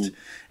honest.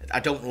 I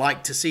don't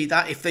like to see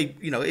that. If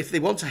they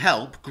want to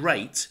help,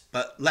 great,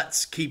 but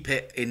let's keep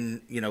it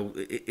in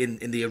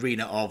the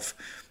arena of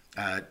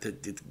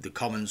the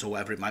Commons or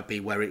whatever it might be,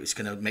 where it's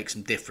going to make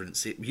some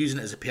difference. Using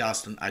it as a PR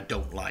stunt, I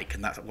don't like,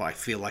 and that's what I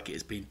feel like it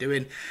has been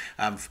doing.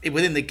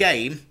 Within the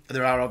game,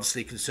 there are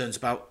obviously concerns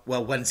about,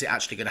 well, when's it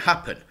actually going to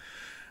happen?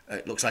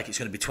 It looks like it's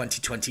going to be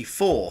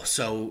 2024,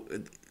 so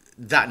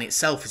that in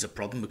itself is a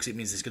problem, because it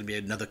means there's going to be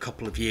another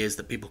couple of years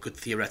that people could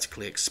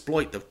theoretically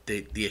exploit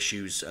the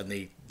issues and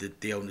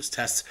the owner's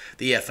tests.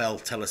 The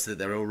EFL tell us that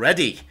they're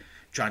already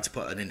trying to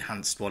put an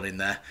enhanced one in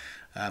there.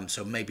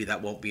 So maybe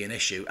that won't be an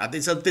issue.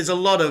 There's a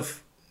lot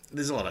of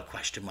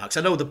question marks.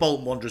 I know the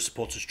Bolton Wanderers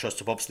Supporters Trust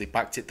have obviously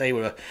backed it. They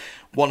were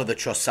one of the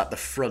trusts at the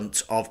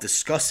front of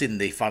discussing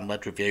the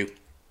fan-led review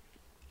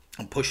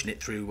and pushing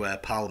it through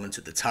Parliament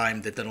at the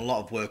time. They've done a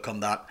lot of work on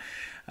that.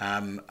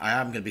 I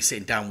am going to be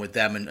sitting down with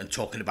them and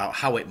talking about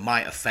how it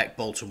might affect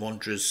Bolton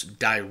Wanderers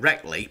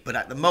directly. But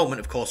at the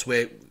moment, of course,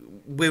 we're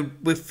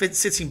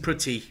sitting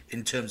pretty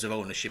in terms of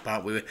ownership,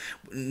 aren't we?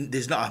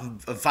 There's not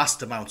a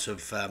vast amount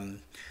of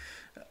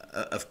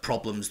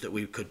problems that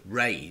we could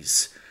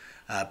raise,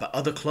 but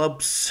other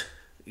clubs,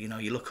 you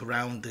look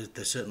around,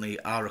 there certainly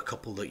are a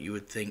couple that you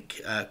would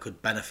think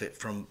could benefit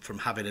from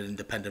having an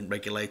independent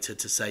regulator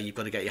to say you've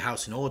got to get your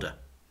house in order.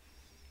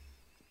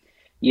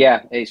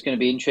 Yeah, it's going to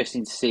be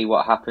interesting to see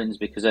what happens,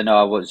 because I know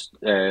I was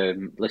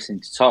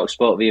listening to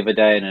TalkSport the other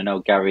day, and I know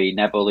Gary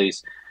Neville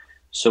is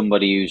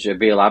somebody who's a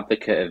real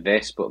advocate of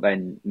this, but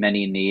then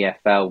many in the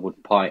EFL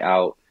would point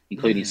out,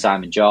 including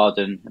Simon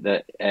Jordan,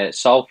 that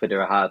Salford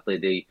are hardly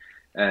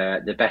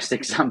the best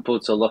example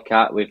to look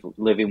at with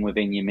living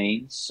within your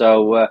means.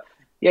 So,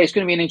 it's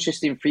going to be an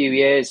interesting few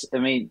years. I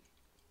mean,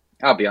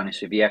 I'll be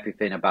honest with you,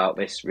 everything about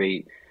this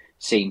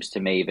seems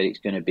to me that it's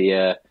going to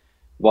be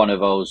one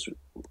of those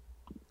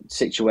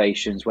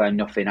situations where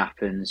nothing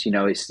happens.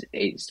 We've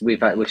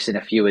seen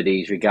a few of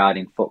these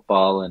regarding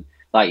football, and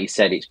like you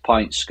said, it's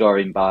point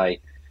scoring by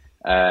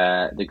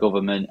the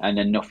government, and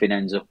then nothing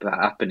ends up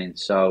happening.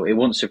 So it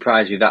wouldn't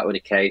surprise me if that were the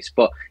case.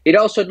 But it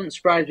also doesn't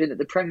surprise me that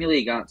the Premier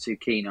League aren't too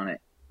keen on it,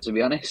 to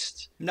be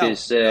honest.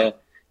 Because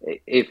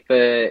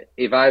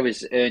if I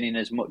was earning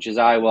as much as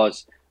I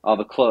was, or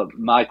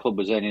my club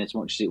was earning as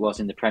much as it was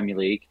in the Premier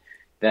League,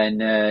 then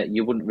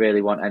you wouldn't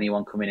really want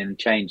anyone coming in and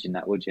changing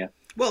that, would you?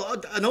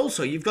 Well, and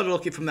also you've got to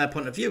look at it from their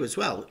point of view as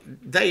well.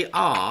 They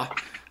are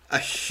a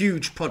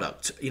huge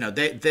product.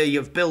 They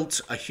have built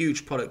a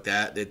huge product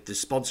there. The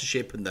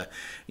sponsorship and the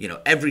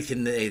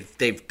everything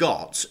they've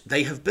got,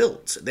 they have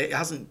built. It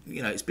hasn't,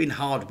 it's been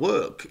hard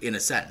work in a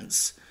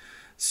sense.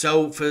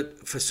 So for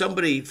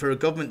a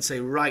government to say,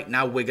 right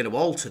now we're going to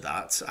alter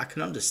that, I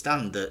can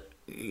understand that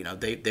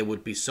there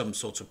would be some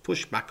sort of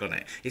pushback on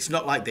it. It's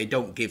not like they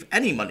don't give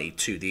any money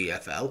to the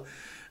EFL.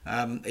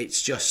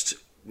 It's just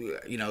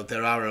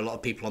there are a lot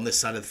of people on this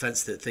side of the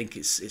fence that think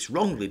it's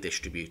wrongly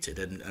distributed,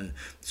 and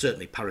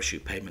certainly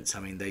parachute payments. I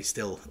mean, they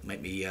still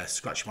make me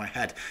scratch my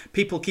head.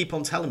 People keep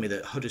on telling me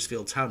that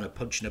Huddersfield Town are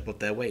punching above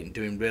their weight and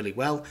doing really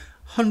well.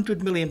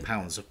 £100 million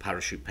of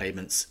parachute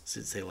payments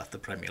since they left the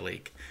Premier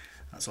League.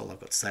 That's all I've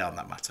got to say on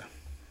that matter.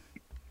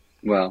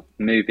 Well,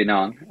 moving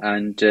on,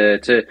 and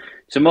to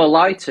more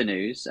lighter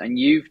news, and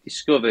you've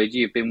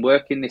been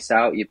working this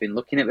out, you've been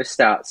looking at the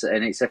stats,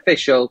 and it's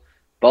official,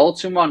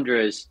 Bolton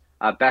Wanderers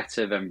are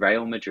better than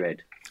Real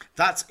Madrid.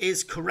 That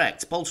is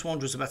correct. Bolton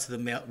Wanderers are better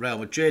than Real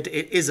Madrid.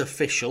 It is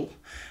official.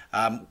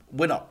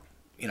 We're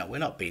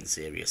not being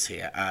serious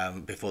here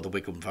before the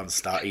Wigan fans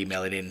start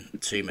emailing in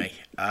to me.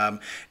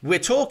 We're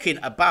talking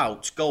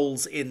about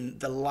goals in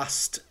the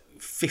last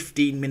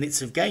 15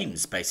 minutes of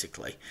games,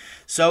 basically.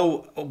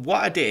 So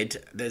what I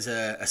did, there's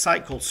a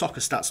site called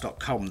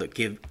soccerstats.com that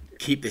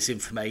keep this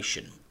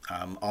information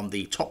on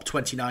the top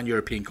 29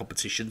 European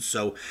competitions.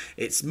 So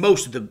it's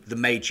most of the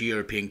major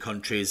European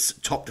countries,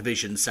 top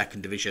division,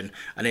 second division,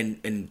 and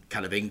in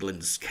kind of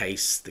England's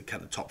case, the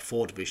kind of top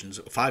 5 divisions.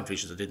 I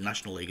did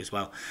National League as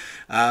well.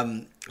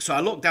 So I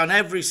looked down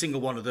every single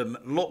one of them,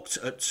 looked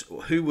at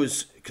who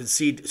was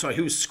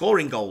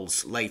scoring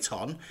goals late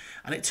on,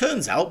 and it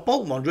turns out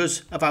Bolton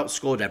Wanderers have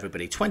outscored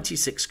everybody.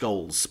 26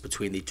 goals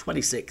between the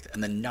 26th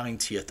and the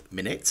 90th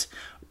minute.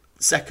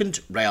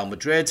 Second, Real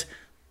Madrid.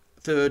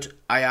 Third,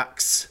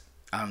 Ajax,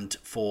 and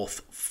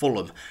fourth,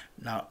 Fulham.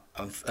 Now,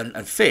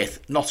 and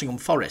fifth, Nottingham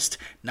Forest.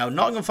 Now,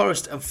 Nottingham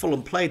Forest and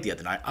Fulham played the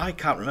other night. I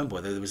can't remember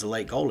whether there was a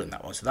late goal in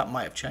that one, so that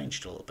might have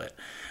changed a little bit.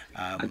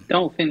 I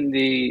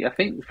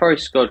think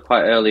Forest scored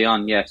quite early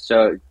on, yeah.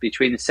 So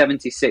between the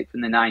 76th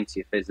and the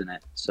 90th, isn't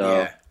it?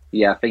 So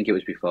yeah, I think it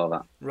was before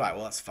that. Right,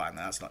 well, that's fine.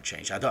 That's not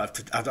changed. I don't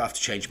have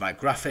to change my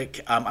graphic.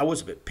 I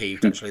was a bit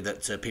peeved actually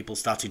that people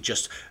started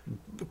just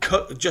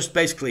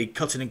basically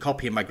cutting and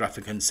copying my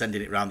graphic and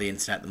sending it around the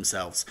internet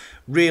themselves.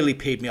 Really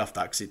peeved me off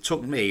that, because it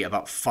took me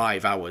about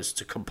 5 hours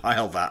to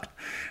compile that,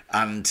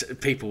 and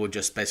people were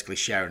just basically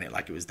sharing it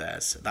like it was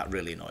theirs. That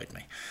really annoyed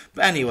me.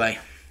 But anyway,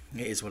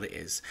 it is what it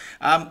is.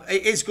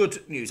 It is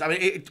good news. I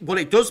mean, what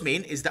it does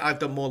mean is that I've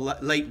done more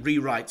late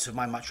rewrites of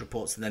my match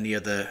reports than any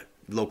other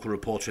local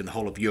reporter in the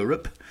whole of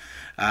Europe.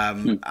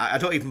 I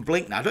don't even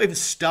blink now. I don't even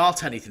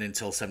start anything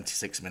until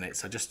 76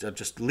 minutes. I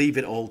just leave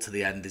it all to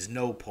the end. There's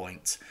no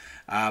point.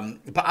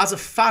 But as a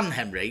fan,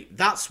 Henry,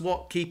 that's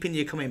what keeping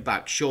you coming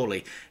back,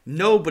 surely.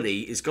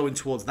 Nobody is going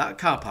towards that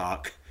car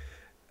park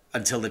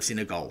until they've seen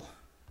a goal.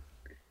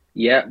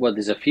 Yeah, well,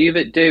 there's a few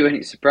that do, and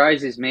it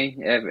surprises me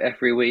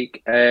every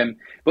week.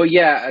 But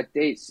yeah,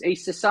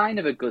 it's a sign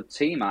of a good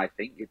team, I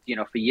think.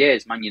 For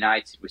years, Man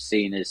United was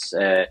seen as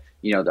the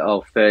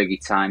old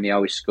Fergie time. They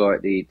always score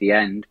at the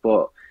end,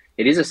 but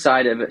it is a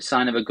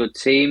sign of a good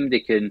team.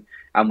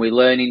 And we're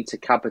learning to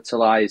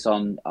capitalise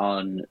on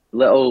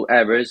little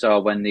errors,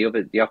 or when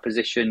the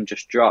opposition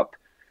just drop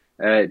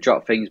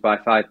things by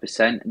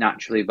 5%.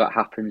 Naturally, that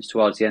happens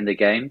towards the end of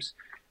games.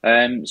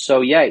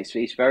 So yeah,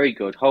 it's very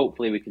good.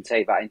 Hopefully we can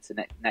take that into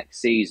next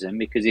season,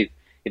 because if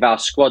our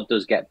squad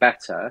does get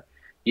better,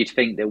 you'd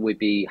think that we'd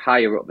be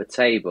higher up the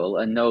table,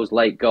 and those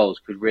late goals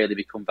could really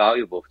become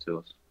valuable to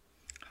us.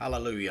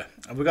 Hallelujah.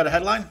 Have we got a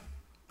headline?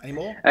 Any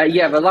more?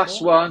 The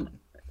last one.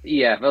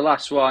 Yeah, the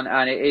last one,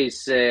 and it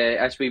is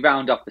as we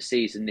round off the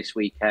season this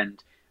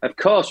weekend. Of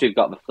course, we've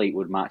got the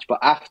Fleetwood match, but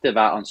after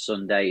that on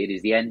Sunday, it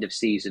is the end of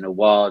season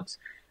awards.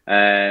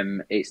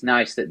 It's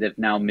nice that they've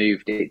now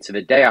moved it to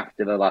the day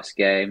after the last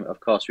game. Of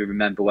course, we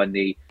remember when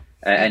the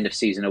end of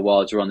season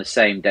awards were on the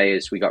same day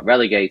as we got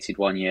relegated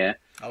one year.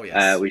 Oh,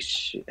 yes.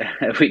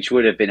 Which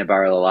would have been a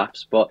barrel of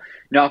laughs. But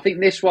no, I think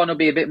this one will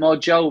be a bit more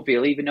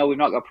jovial. Even though we've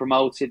not got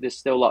promoted, there's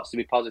still lots to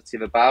be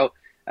positive about.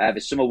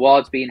 There's some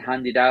awards being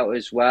handed out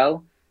as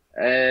well.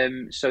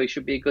 So it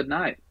should be a good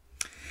night.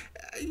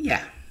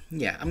 Yeah.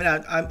 I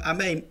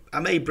mean, I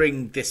may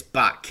bring this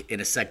back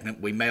in a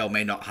segment we may or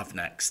may not have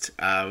next.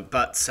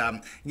 But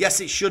yes,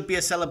 it should be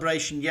a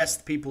celebration. Yes,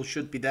 the people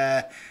should be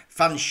there.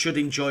 Fans should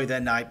enjoy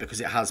their night,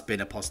 because it has been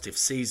a positive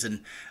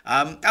season.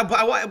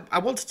 I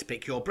wanted to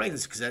pick your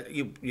brains, because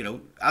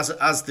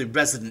as the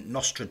resident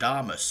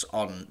Nostradamus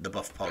on the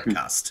Buff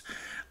podcast,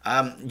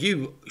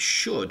 you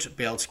should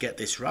be able to get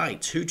this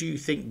right. Who do you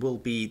think will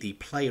be the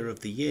player of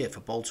the year for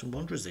Bolton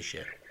Wanderers this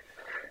year?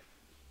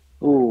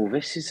 Oh,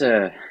 this is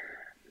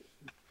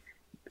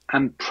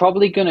I'm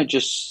probably going to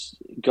just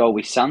go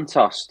with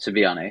Santos, to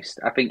be honest.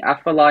 I think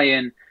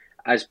Afolayan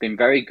has been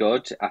very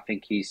good. I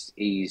think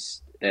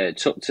he's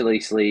took to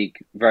this league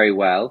very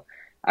well.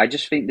 I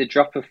just think the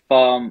drop of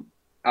form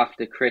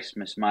after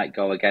Christmas might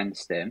go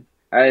against him.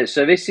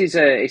 So this is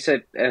it's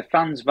a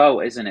fan's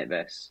vote, isn't it,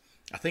 this?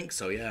 I think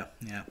so, yeah.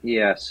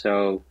 Yeah,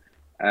 so,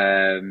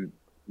 if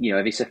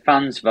it's a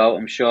fan's vote,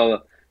 I'm sure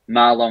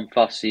Marlon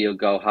Fossey will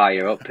go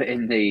higher up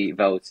in the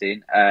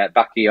voting.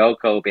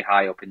 Bakayoko will be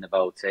high up in the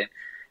voting.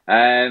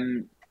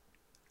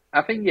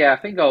 I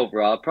think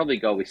overall I'll probably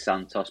go with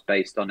Santos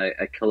based on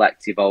a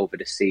collective over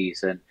the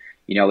season.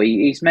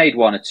 He's made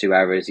one or two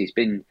errors. He's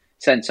been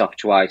sent off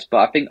twice, but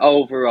I think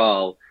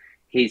overall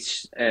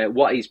he's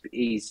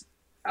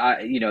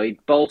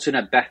Bolton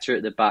are better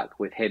at the back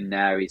with him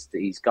there.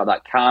 He's got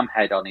that calm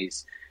head on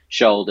his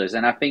shoulders,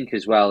 and I think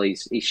as well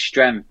his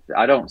strength.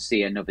 I don't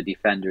see another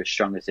defender as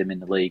strong as him in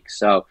the league.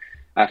 So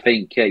I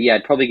think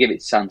I'd probably give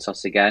it to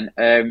Santos again.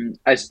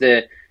 As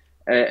the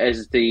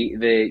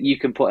you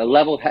can put a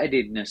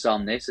level-headedness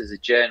on this as a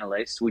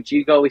journalist. Would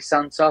you go with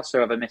Santos,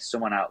 or have I missed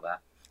someone out there?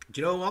 Do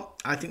you know what?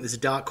 I think there's a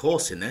dark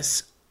horse in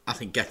this. I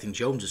think Gethin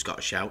Jones has got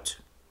a shout.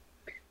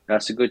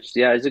 It's a good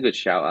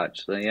shout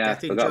actually. Yeah,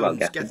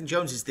 Gethin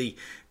Jones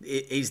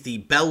is the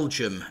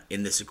Belgium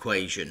in this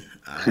equation.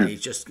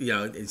 He's just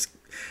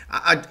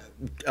I've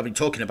been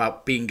talking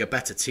about being a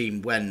better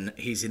team when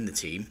he's in the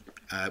team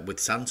with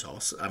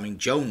Santos. I mean,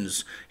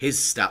 Jones, his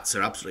stats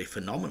are absolutely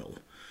phenomenal.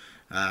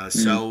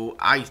 So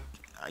I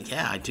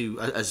do.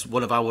 As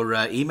one of our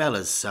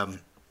emailers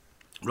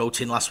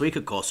wrote in last week,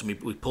 of course,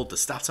 and we pulled the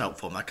stats out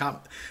for him.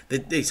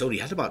 He's only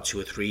had about 2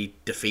 or 3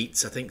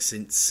 defeats, I think,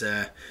 since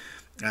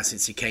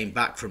he came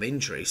back from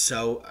injury.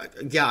 So,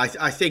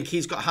 I think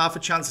he's got half a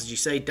chance. As you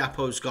say,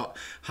 Dapo's got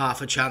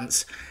half a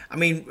chance. I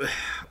mean,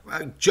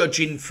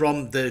 judging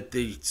from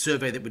the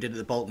survey that we did at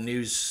the Bolton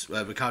News,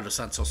 Ricardo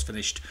Santos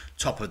finished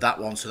top of that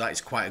one, so that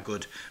is quite a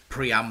good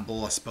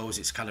preamble. I suppose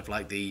it's kind of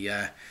like the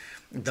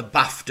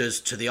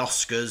BAFTAs to the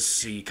Oscars.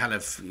 So you kind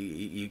of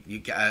you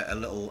get a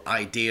little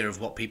idea of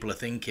what people are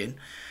thinking.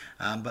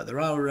 But there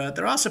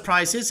are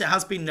surprises. It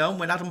has been known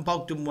when Adam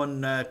Bogdan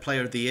won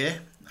Player of the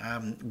Year.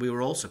 We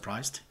were all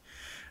surprised,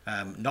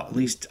 not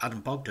least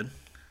Adam Bogdan.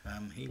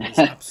 He was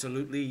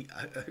absolutely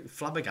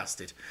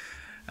flabbergasted.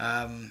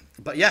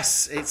 But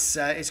yes, it's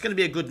going to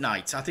be a good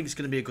night. I think it's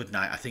going to be a good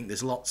night. I think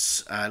there's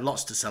lots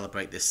to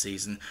celebrate this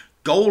season.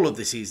 Goal of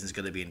the season is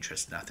going to be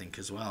interesting, I think,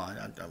 as well.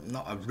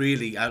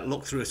 I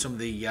looked through some of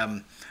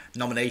the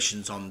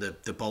nominations on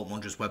the Bolton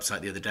Wanderers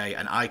website the other day,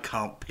 and I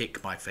can't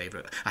pick my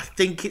favourite. I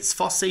think it's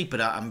Fossey,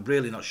 but I'm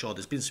really not sure.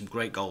 There's been some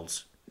great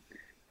goals.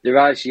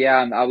 There is,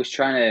 yeah. I was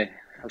trying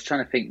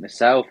to think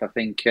myself. I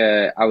think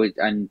I would,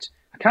 and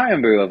I can't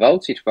remember who I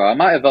voted for. I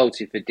might have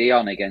voted for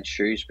Dion against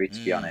Shrewsbury, to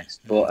be honest.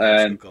 But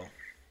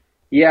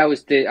I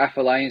was the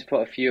Alpha Lions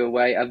put a few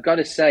away. I've got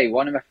to say,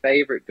 one of my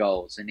favourite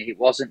goals, and he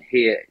wasn't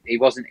here. He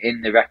wasn't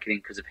in the reckoning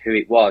because of who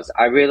it was.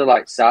 I really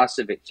liked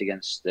Sarcevic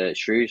against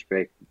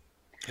Shrewsbury.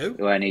 Who?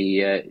 When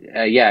he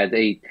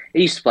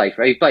used to play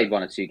for. He played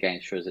 1 or 2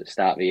 games for us at the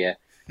start of the year.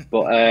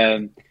 But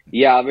I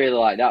really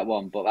like that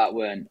one. But that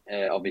weren't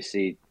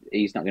obviously.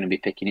 He's not going to be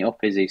picking it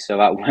up, is he? So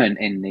that weren't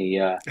in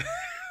the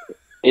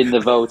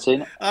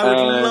voting. I would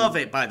love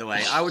it, by the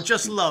way. I would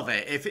just love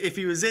it if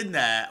he was in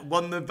there,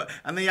 and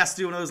then he has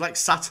to do one of those like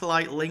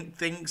satellite link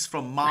things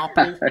from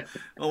Marple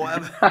or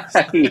whatever.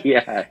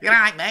 Yeah, you're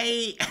right,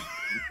 mate.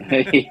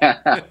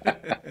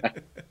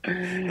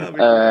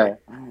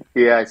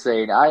 Yeah.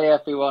 Saying, "Hi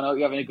everyone, hope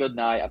you're having a good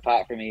night."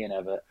 Apart from Ian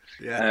Evatt.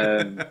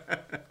 Yeah.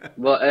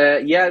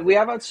 But we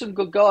have had some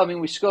good goals. I mean,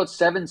 we scored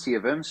 70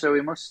 of them, so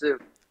we must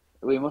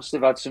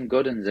have had some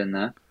good ones in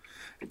there.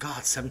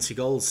 God, 70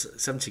 goals.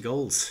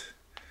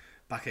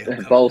 Back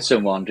at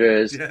Bolton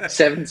Wanderers, yeah.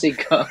 70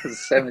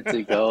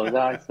 goals,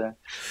 I say.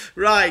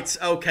 Right,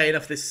 okay,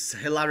 enough of this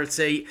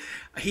hilarity.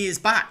 He is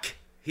back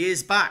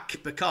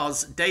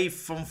because Dave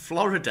from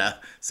Florida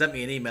sent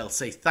me an email to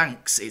say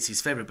thanks. It's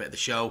his favourite bit of the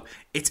show.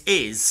 It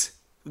is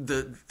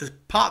the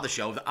part of the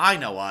show that I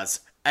know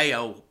as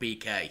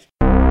AOBK.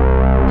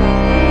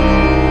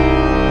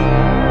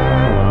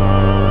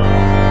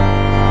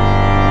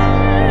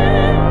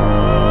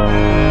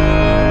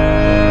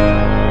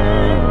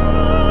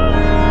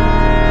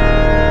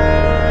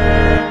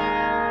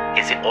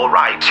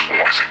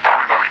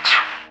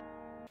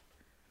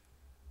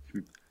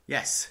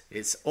 Yes,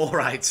 it's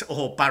Alright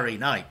or Barry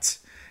Knight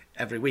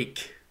every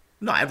week.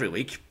 Not every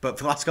week, but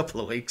for the last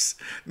couple of weeks,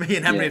 me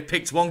and Henry have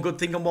picked one good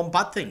thing and one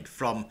bad thing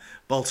from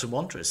Bolton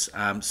Wanderers.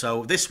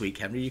 So this week,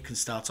 Henry, you can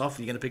start off.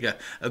 Are you going to pick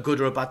a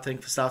good or a bad thing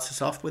to start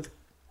us off with?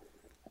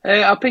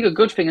 I'll pick a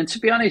good thing. And to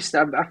be honest,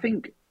 I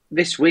think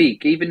this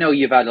week, even though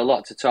you've had a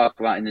lot to talk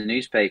about in the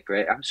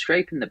newspaper, I'm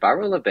scraping the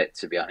barrel a bit,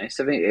 to be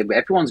honest. I think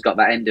everyone's got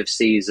that end of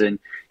season.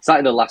 It's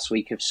like the last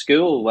week of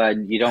school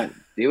when you don't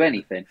do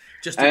anything.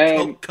 Just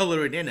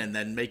colouring in and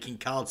then making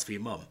cards for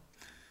your mum.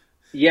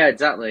 Yeah,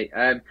 exactly.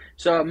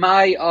 So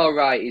my all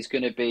right is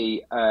going to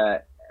be,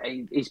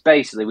 it's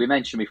basically, we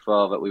mentioned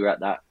before that we were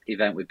at that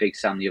event with Big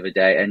Sam the other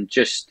day, and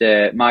just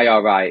my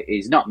all right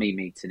is not me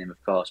meeting him,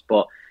 of course,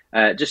 but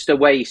just the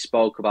way he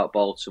spoke about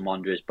Bolton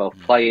Wanderers, both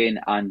playing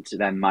and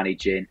then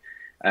managing.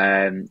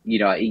 Every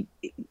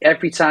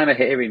time I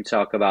hear him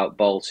talk about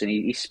Bolton,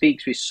 he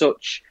speaks with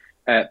such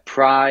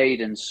pride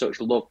and such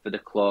love for the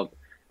club.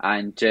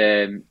 And,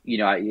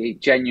 it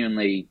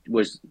genuinely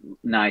was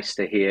nice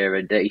to hear,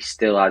 and that he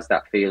still has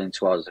that feeling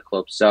towards the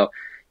club. So,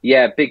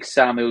 yeah, Big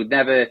Sam, who would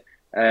never,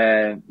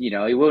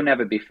 he will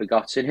never be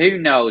forgotten. Who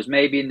knows,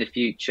 maybe in the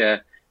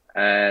future,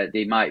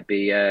 there might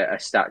be a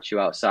statue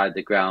outside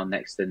the ground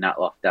next to Nat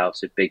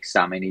Lofthouse of Big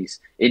Sam in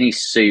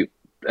his suit,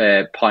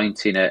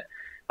 pointing at,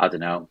 I don't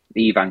know,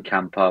 Ivan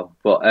Campo.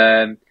 But,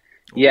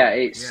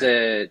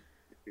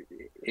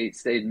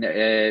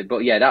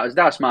 But yeah,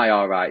 that's my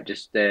all right.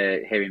 Just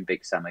hearing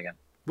Big Sam again.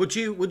 Would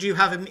you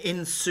have him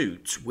in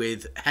suit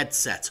with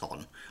headset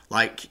on,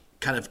 like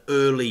kind of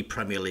early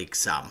Premier League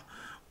Sam,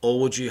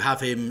 or would you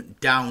have him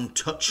down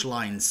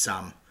touchline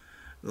Sam,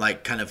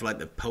 like kind of like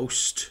the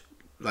post,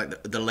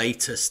 like the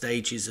later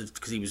stages of,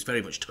 because he was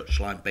very much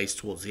touchline based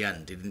towards the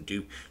end. He didn't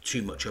do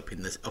too much up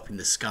in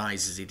the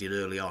skies as he did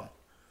early on.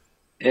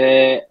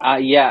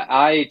 Yeah,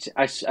 I'd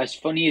as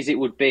funny as it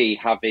would be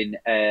having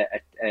a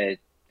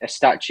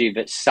statue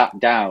that's sat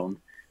down.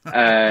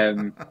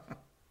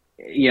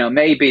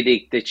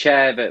 Maybe the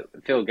chair that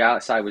Phil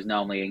Gartside was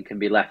normally in can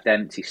be left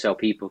empty so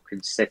people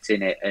can sit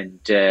in it and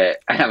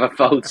have a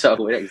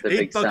photo with the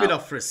Big Sam. He'd buggered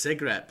off for a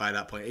cigarette by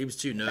that point. He was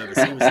too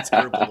nervous. He was a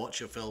terrible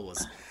watcher, Phil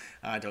was.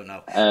 I don't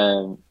know.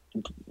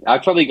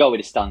 I'd probably go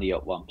with a standing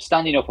up one.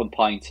 Standing up and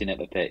pointing at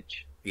the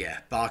pitch. Yeah,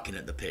 barking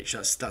at the pitch.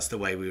 That's the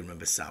way we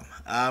remember Sam.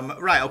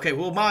 Right, okay.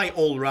 Well, my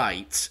all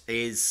right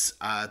is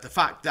the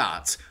fact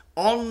that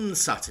on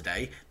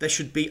Saturday there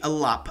should be a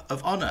lap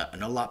of honour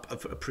and a lap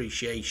of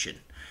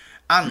appreciation.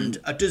 And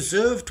a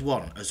deserved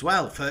one as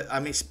well.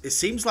 It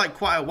seems like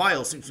quite a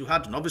while since we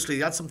had, and obviously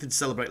they had something to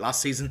celebrate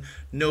last season.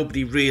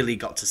 Nobody really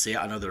got to see it.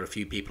 I know there are a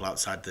few people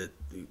outside the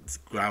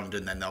ground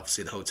and then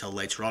obviously the hotel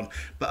later on.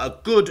 But a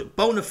good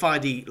bona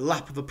fide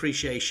lap of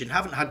appreciation.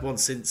 Haven't had one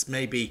since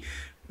maybe,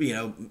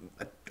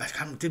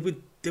 did we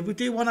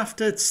do one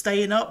after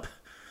staying up?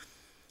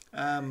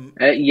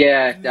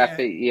 It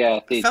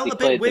felt a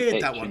bit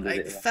weird, that one.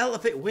 It felt a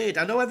bit weird.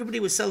 I know everybody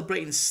was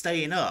celebrating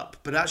staying up,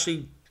 but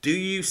actually, do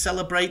you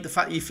celebrate the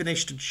fact you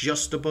finished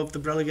just above the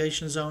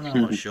relegation zone? I'm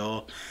not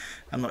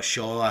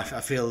sure. I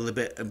feel a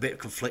bit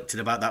conflicted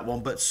about that one,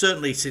 but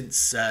certainly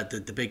since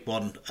the big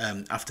one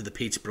after the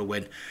Peterborough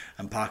win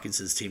and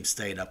Parkinson's team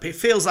staying up, it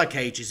feels like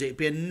ages. It'd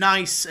be a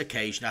nice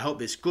occasion. I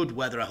hope it's good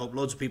weather. I hope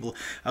loads of people.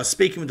 I was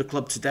speaking with the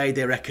club today.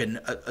 They reckon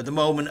at the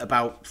moment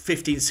about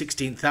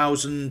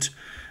 16,000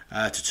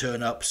 to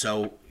turn up.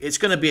 So it's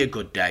going to be a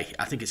good day.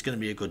 I think it's going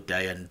to be a good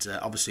day, and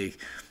obviously.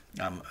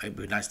 It'd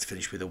be nice to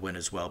finish with a win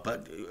as well.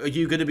 But are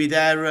you going to be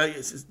there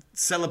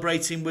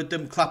celebrating with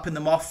them, clapping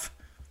them off?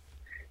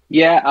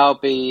 Yeah, I'll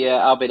be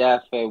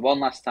there for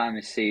one last time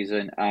this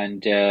season,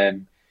 and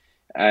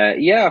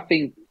I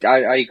think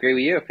I agree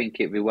with you. I think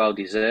it'd be well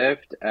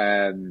deserved,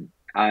 and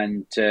I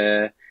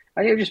think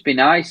it'd just be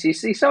nice.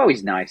 It's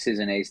always nice,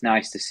 isn't it? It's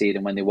nice to see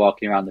them when they're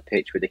walking around the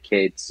pitch with the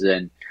kids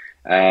and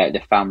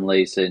the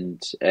families, and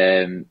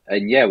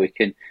we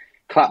can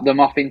clap them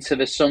off into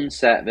the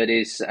sunset that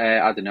is,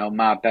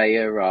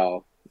 Marbella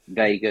or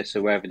Vegas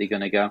or wherever they're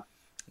going to go.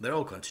 They're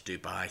all going to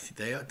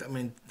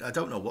Dubai. I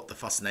don't know what the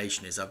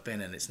fascination is. I've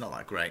been and it's not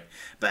that great.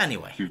 But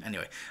anyway.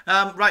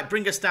 Right,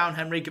 bring us down,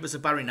 Henry. Give us a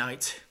Barry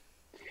night.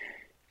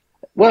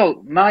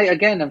 Well,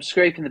 I'm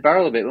scraping the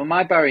barrel a bit. Well,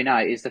 my Barry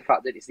night is the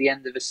fact that it's the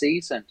end of the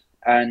season.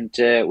 And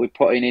we're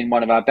putting in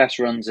one of our best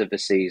runs of the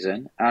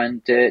season.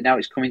 And now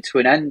it's coming to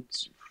an end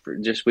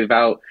just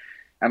without...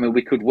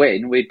 we could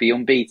win. We'd be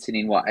unbeaten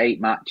in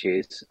 8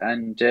 matches,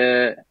 and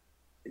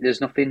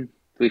there's nothing.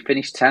 We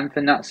finish 10th,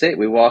 and that's it.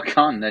 We walk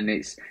on, and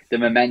it's the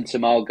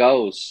momentum all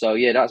goes. So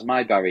yeah, that's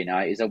my Barry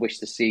night. Is I wish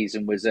the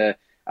season was a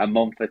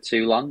month or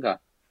two longer.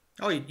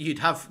 Oh, you'd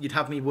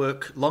have me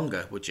work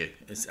longer, would you?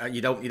 You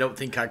don't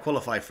think I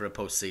qualify for a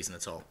post-season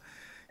at all?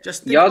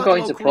 You're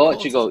going to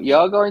Portugal. Reporters.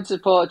 You're going to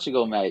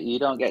Portugal, mate. You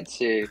don't get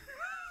to.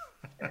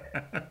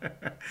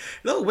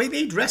 Look, we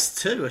need rest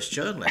too as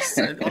journalists.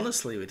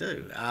 Honestly, we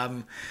do.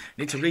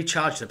 Need to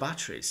recharge the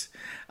batteries.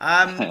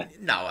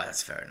 No,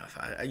 that's fair enough.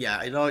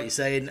 I know what you're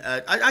saying.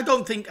 I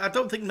don't think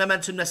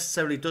momentum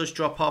necessarily does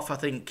drop off. I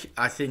think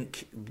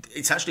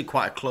it's actually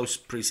quite a close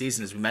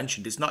pre-season, as we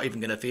mentioned. It's not even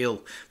going to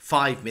feel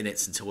 5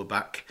 minutes until we're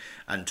back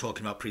and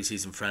talking about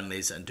pre-season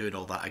friendlies and doing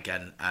all that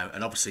again.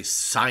 And obviously,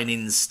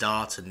 signings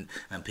start and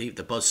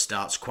the buzz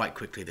starts quite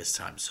quickly this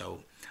time.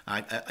 So.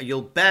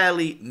 You'll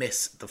barely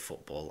miss the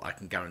football, I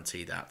can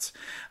guarantee that.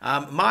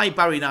 My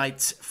Barry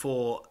night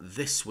for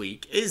this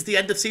week is the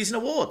end of season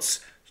awards.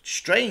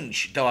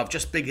 Strange, though I've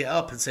just bigged it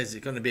up and says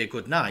it's going to be a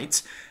good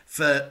night.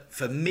 For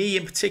me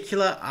in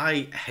particular,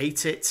 I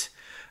hate it.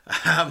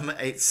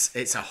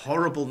 It's a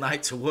horrible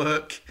night to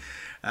work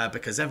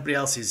because everybody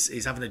else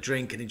is having a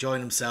drink and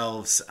enjoying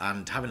themselves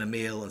and having a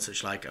meal and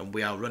such like, and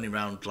we are running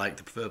around like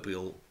the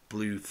proverbial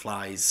blue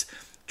flies,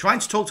 trying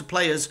to talk to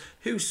players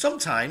who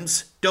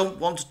sometimes don't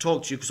want to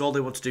talk to you because all they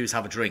want to do is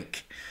have a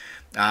drink.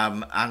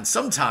 And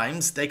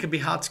sometimes they can be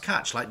hard to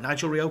catch, like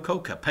Nigel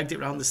Reo-Coker. Pegged it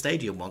around the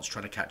stadium once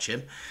trying to catch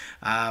him.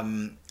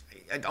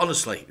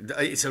 Honestly,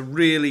 it's a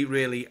really,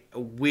 really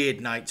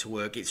weird night to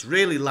work. It's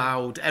really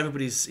loud.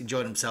 Everybody's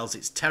enjoying themselves.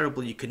 It's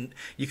terrible. You can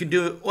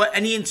do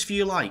any interview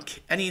you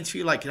like. You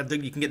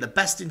can get the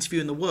best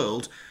interview in the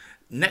world.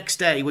 Next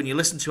day, when you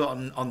listen to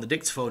it on the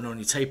dictaphone or on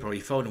your tape or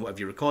your phone or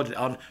whatever you recorded it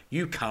on,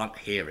 you can't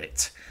hear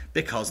it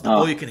because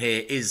all you can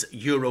hear is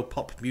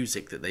Europop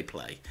music that they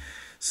play.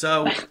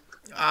 So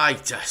I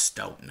just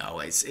don't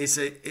know.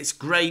 It's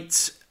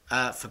great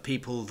for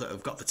people that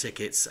have got the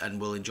tickets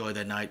and will enjoy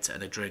their night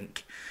and a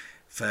drink.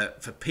 For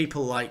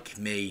people like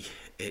me,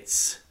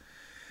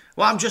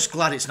 Well, I'm just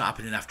glad it's not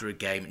happening after a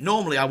game.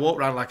 Normally, I walk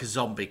around like a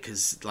zombie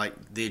because like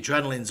the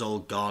adrenaline's all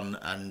gone,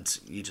 and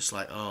you're just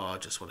like, oh, I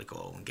just want to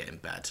go home and get in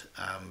bed.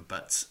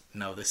 But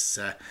no, this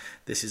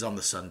is on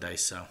the Sunday,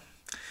 so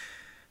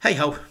hey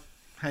ho,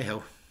 hey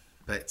ho.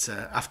 But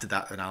after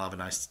that, then I'll have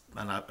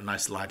a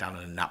nice lie down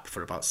and a nap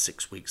for about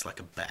 6 weeks like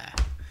a bear.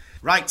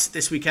 Right,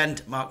 this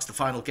weekend marks the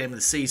final game of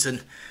the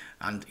season,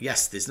 and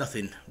yes, there's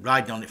nothing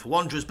riding on it for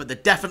Wanderers, but there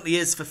definitely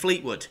is for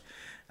Fleetwood.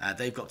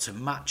 They've got to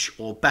match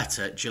or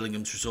better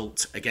Gillingham's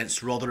result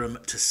against Rotherham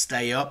to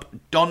stay up.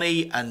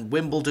 Donny and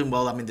Wimbledon,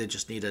 well, I mean, they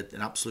just need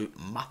an absolute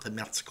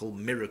mathematical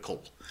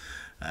miracle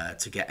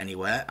to get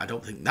anywhere. I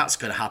don't think that's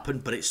going to happen,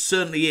 but it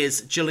certainly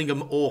is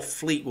Gillingham or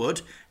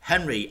Fleetwood.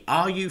 Henry,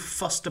 are you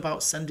fussed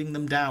about sending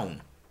them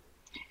down?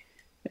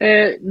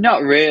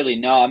 Not really,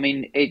 no. I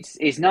mean,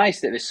 it's nice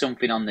that there's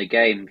something on the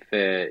game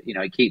for,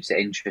 it keeps it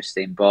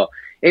interesting. But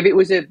if it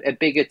was a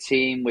bigger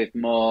team with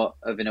more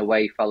of an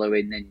away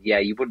following, then yeah,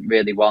 you wouldn't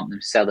really want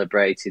them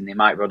celebrating. They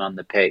might run on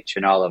the pitch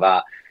and all of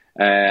that.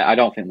 I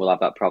don't think we'll have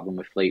that problem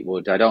with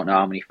Fleetwood. I don't know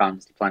how many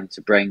fans they're planning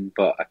to bring,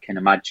 but I can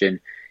imagine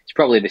it's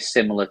probably the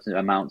similar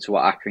amount to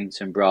what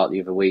Accrington brought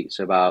the other week.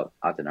 So about,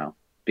 I don't know,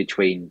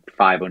 between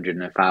 500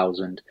 and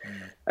 1,000.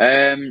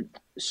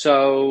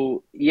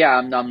 So yeah,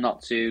 I'm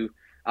not too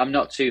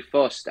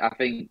fussed. I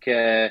think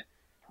a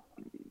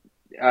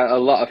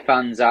lot of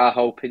fans are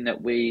hoping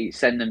that we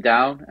send them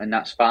down, and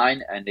that's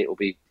fine, and it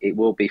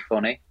will be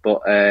funny.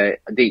 But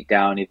deep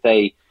down,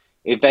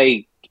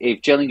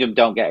 if Gillingham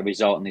don't get a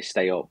result and they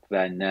stay up,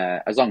 then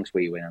as long as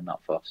we win, I'm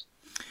not fussed.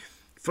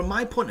 From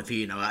my point of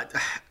view,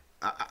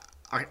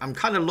 I'm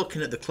kind of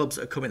looking at the clubs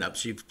that are coming up.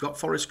 So you've got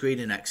Forest Green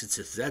and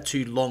Exeter. They're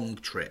 2 long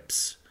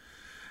trips.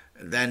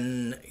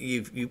 Then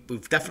we're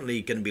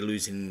definitely going to be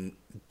losing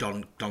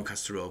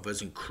Doncaster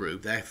Rovers and Crewe.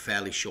 They're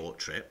fairly short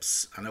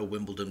trips. I know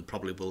Wimbledon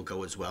probably will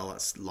go as well.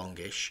 That's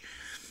longish.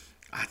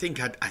 I think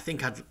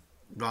I'd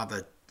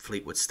rather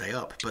Fleetwood stay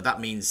up, but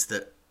that means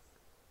that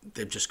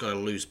they've just got to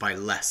lose by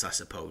less. I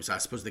suppose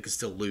they could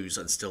still lose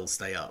and still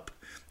stay up.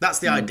 That's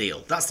the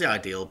ideal. That's the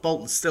ideal.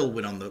 Bolton still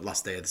win on the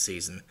last day of the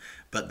season,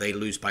 but they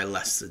lose by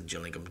less than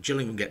Gillingham.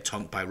 Gillingham get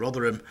tonked by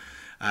Rotherham.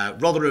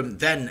 Rotherham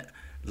then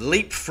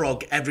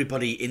leapfrog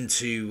everybody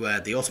into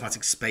the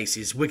automatic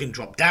spaces. Wigan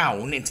drop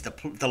down into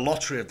the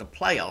lottery of the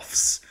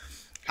playoffs,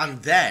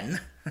 and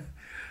then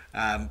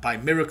by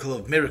miracle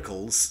of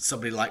miracles,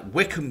 somebody like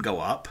Wickham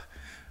go up.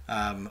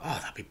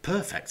 That'd be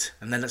perfect,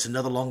 and then that's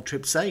another long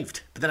trip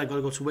saved. But then I've got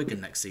to go to Wigan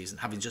next season,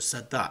 having just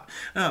said that.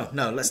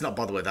 No, let's not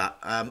bother with that.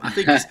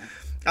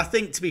 I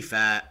think to be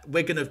fair,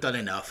 Wigan have done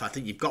enough. I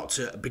think you've got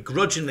to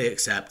begrudgingly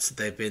accept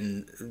they've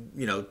been,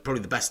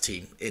 probably the best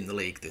team in the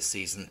league this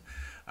season.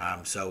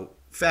 So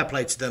fair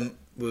play to them.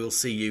 We will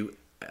see you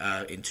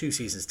in 2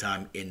 seasons'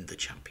 time in the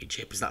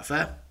Championship. Is that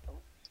fair?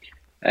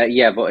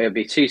 Yeah, but it'll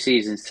be 2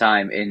 seasons'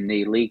 time in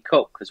the League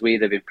Cup because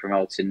we'd have been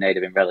promoted and they'd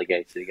have been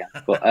relegated again.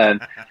 But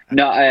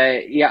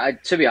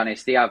to be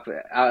honest, they have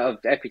out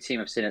of every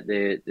team I've seen at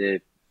the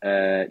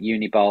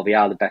Uniball, they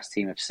are the best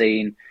team I've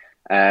seen.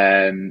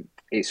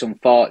 It's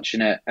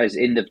unfortunate, as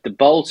in the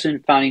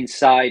Bolton fan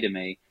inside of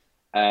me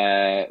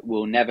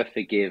will never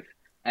forgive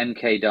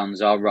MK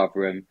Dons or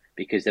Rotherham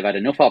because they've had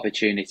enough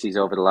opportunities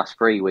over the last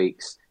 3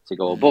 weeks to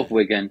go above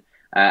Wigan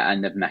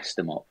and they've messed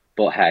them up.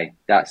 But hey,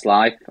 that's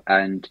life.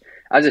 And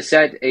as I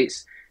said,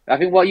 I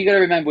think what you got to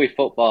remember with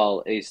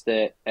football is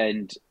that,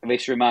 and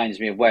this reminds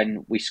me of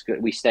when we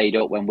stayed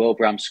up when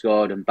Wilbraham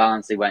scored and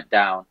Barnsley went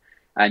down,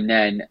 and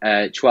then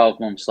 12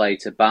 months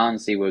later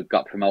Barnsley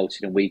got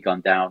promoted and we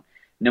gone down.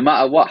 No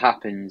matter what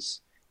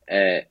happens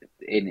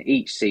in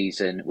each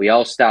season, we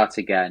all start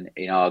again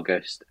in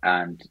August,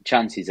 and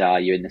chances are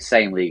you're in the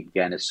same league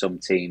again as some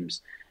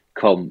teams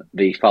come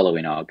the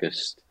following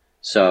August.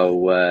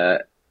 So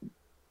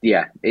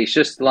yeah, it's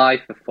just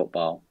life of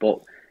football.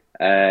 But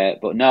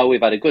no,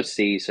 we've had a good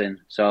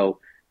season. So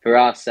for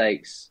our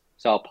sakes,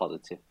 it's all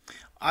positive.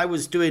 I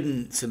was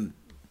doing some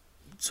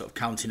sort of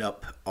counting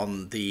up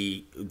on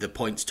the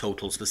points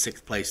totals for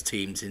 6th place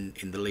teams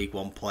in the League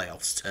One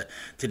playoffs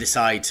to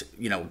decide,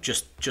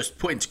 just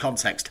put into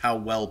context how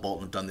well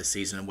Bolton have done this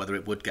season and whether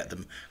it would get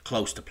them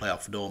close to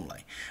playoff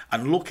normally.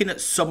 And looking at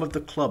some of the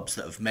clubs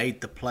that have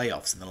made the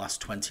playoffs in the last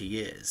 20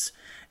 years,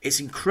 it's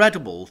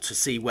incredible to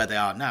see where they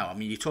are now. I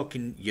mean, you're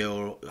talking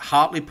your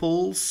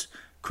Hartlepools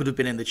could have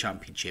been in the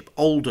Championship.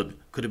 Oldham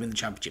could have been in the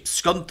Championship.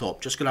 Scunthorpe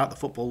just got out of the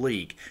Football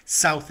League.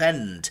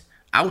 Southend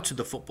out of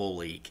the Football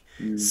League.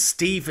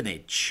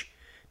 Stevenage.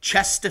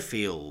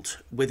 Chesterfield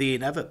with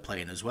Ian Evatt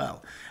playing as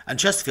well. And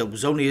Chesterfield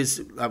was only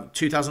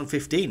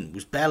 2015,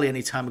 was barely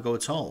any time ago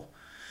at all.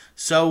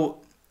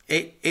 So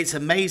it's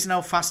amazing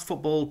how fast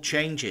football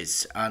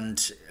changes.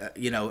 And,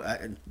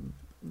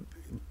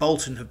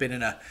 Bolton have been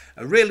in a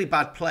really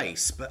bad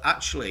place, but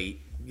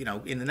actually,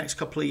 in the next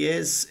couple of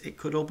years, it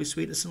could all be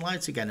sweetness and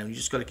light again, and you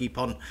just got to keep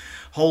on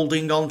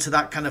holding on to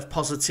that kind of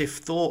positive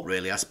thought.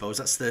 Really, I suppose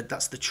that's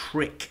the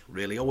trick.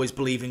 Really, always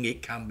believing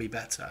it can be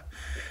better.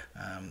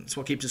 It's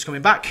what keeps us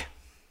coming back.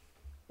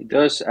 It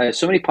does.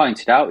 Somebody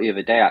pointed out the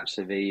other day,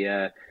 actually,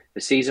 the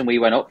season we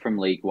went up from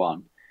League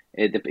One.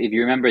 If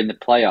you remember in the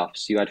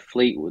playoffs, you had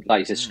Fleetwood, like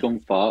you said,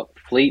 Scunthorpe,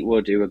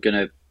 Fleetwood, who are going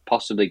to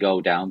possibly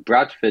go down.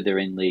 Bradford are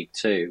in League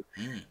Two,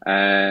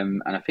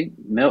 and I think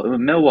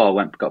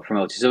Millwall got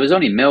promoted. So it was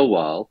only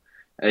Millwall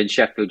and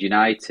Sheffield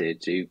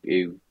United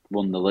who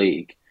won the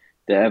league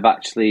that have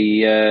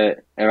actually are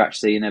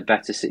actually in a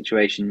better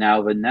situation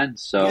now than then.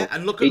 So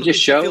and look it at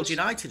just Sheffield shows.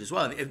 United as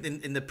well.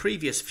 In the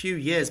previous few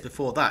years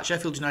before that,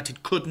 Sheffield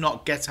United could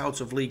not get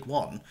out of League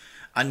One,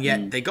 and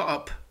yet they got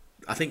up,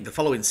 I think, the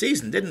following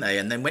season, didn't they?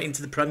 And then went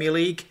into the Premier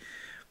League.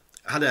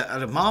 Had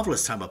a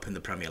marvellous time up in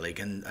the Premier League,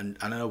 and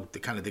I know they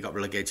got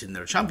relegated and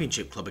they're a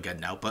Championship club again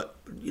now, but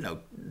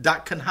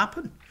that can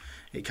happen.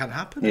 It can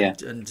happen,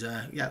 and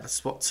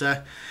that's what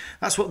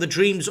the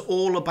dream's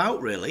all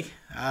about, really.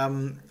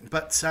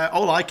 But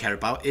all I care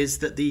about is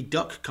that the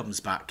Duck comes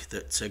back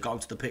that got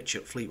onto the pitch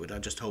at Fleetwood. I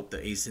just hope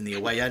that he's in the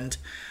away end.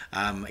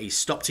 He's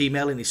stopped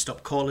emailing, he's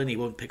stopped calling, he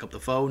won't pick up the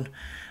phone.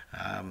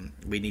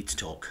 We need to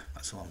talk.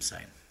 That's all I'm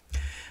saying.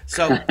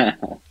 So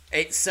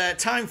it's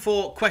time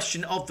for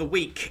question of the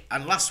week.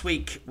 And last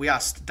week we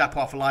asked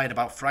Dapo Lion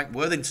about Frank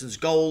Worthington's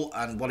goal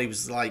and what he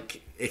was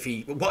like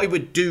what he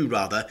would do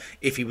rather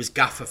if he was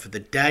gaffer for the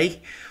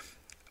day.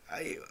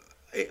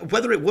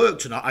 Whether it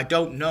worked or not, I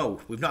don't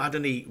know. We've not had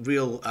any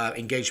real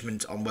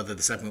engagement on whether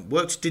the segment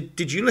worked.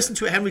 Did you listen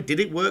to it, Henry? Did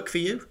it work for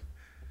you?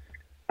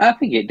 I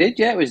think it did.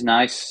 Yeah, it was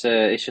nice.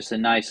 It's just a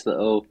nice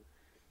little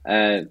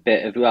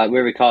bit of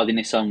we're recording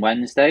this on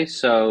Wednesday,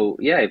 so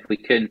yeah, if we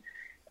can.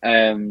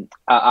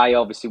 I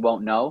obviously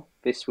won't know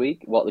this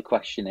week what the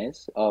question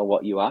is or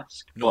what you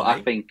ask, but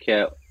I think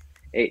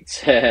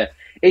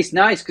it's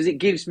nice because it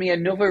gives me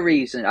another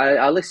reason.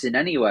 I listen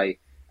anyway,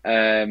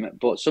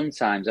 but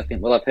sometimes I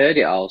think, well, I've heard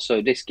it all,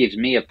 so this gives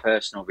me a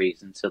personal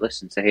reason to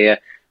listen to hear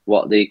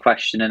what the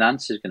question and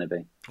answer is going to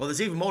be. Well,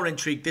 there's even more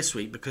intrigue this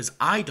week because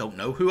I don't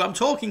know who I'm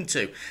talking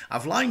to.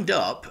 I've lined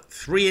up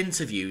 3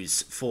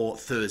 interviews for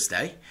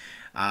Thursday.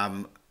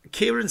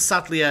 Kieran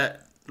Sadlier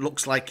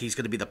looks like he's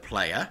going to be the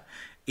player.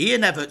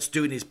 Ian Evertt's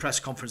doing his press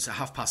conference at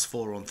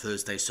 4:30 on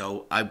Thursday,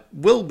 so I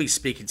will be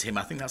speaking to him.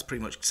 I think that's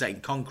pretty much set in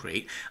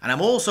concrete. And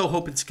I'm also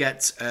hoping to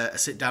get a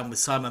sit down with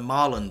Simon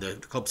Marland, the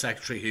club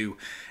secretary, who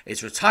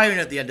is retiring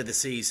at the end of the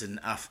season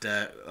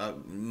after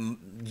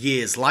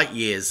light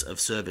years of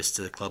service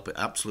to the club,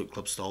 absolute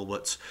club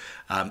stalwart.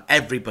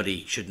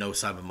 Everybody should know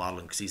Simon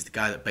Marland because he's the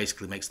guy that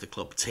basically makes the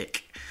club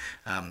tick.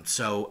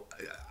 So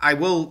I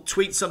will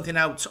tweet something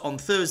out on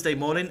Thursday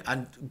morning,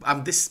 and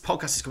this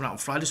podcast is coming out on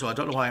Friday, so I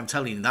don't know why I'm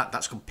telling you that.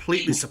 That's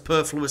completely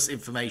superfluous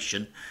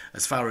information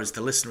as far as the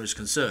listener is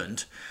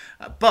concerned.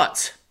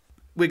 But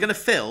we're going to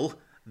fill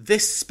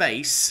this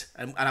space,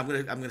 and I'm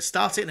going to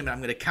start it, and I'm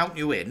going to count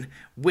you in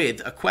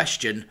with a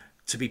question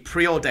to be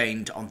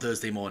preordained on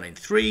Thursday morning.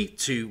 3,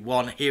 2,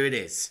 1, here it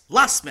is.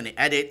 Last minute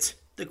edit.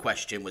 The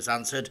question was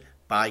answered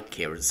by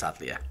Kieran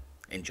Sadlier.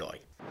 Enjoy.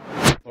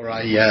 Before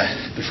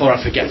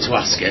I forget to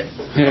ask it,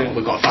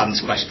 we've got a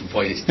fan's question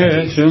for you. It's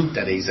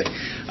dead easy.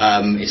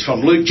 It's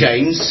from Luke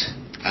James,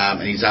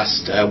 and he's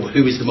asked,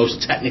 who is the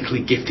most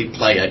technically gifted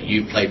player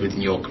you've played with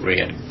in your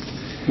career?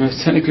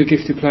 Most technically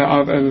gifted player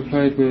I've ever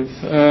played with?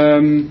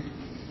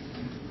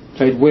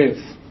 Played with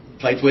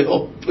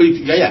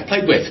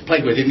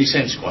in the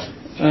same squad.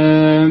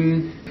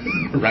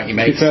 Rank your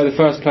mates. The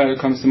first player that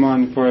comes to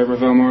mind is probably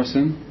Ravel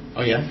Morrison.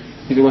 Oh yeah?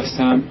 He's at West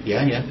Ham.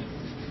 Yeah.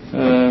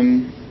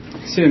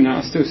 I see him now.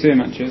 I still see him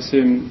actually.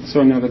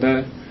 Saw him the other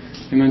day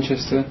in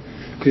Manchester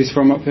because he's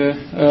from up here.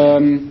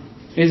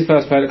 He's the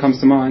first player that comes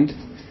to mind.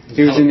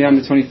 He was in the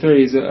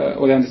under-23s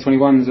or the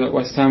under-21s at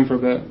West Ham for a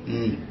bit.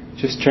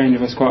 Just trained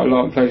with us quite a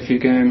lot. Played a few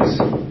games.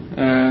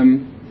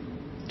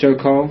 Joe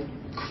Cole.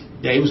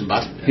 Yeah, he wasn't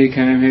bad. He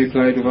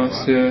played with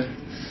us. Yeah.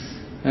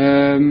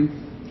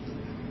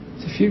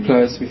 There's a few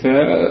players, to be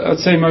fair. I'd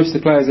say most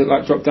of the players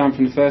that dropped down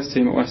from the first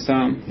team at West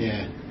Ham.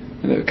 Yeah.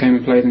 That came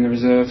and played in the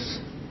reserves.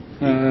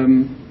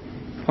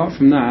 Apart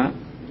from that,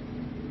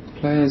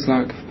 players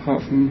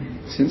apart from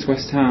since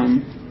West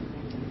Ham,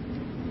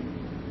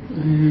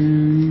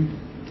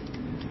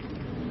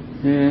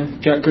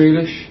 Jack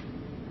Grealish.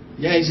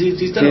 Yeah,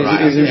 he's done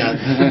alright.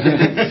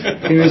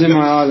 He was in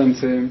my Ireland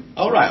team.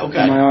 Oh right,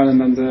 okay. My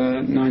Ireland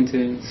under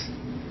 19s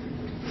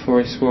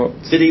before he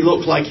swapped. Did he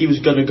look like he was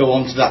going to go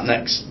on to that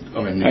next?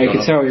 I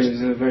could tell he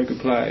was a very good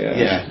player.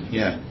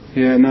 Yeah.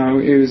 Yeah, no,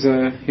 he was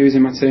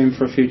in my team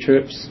for a few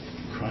trips.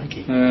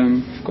 Crikey.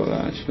 Forgot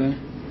that actually.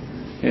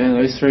 Yeah,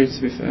 those 3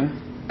 to be fair.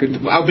 Good.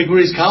 How big were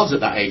his calves at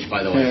that age,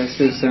 by the way? Yeah,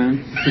 still the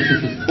same.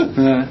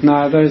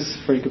 No, those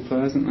 3 good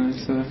players, aren't they?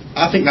 So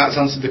I think that's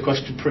answered the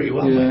question pretty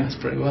well. Yeah, that's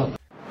pretty well.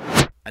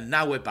 And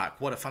now we're back.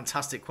 What a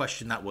fantastic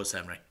question that was,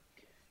 Henry.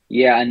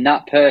 Yeah, and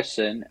that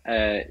person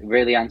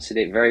really answered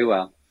it very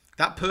well.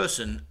 That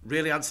person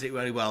really answered it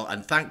very well,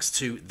 and thanks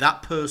to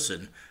that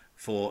person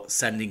for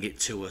sending it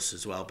to us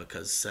as well,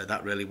 because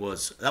that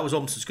was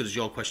almost as good as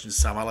your question to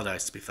Sam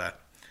Allardyce, to be fair.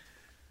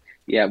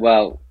 Yeah,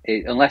 well,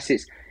 this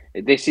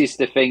is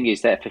the thing,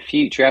 is that for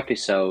future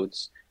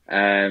episodes,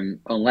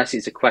 unless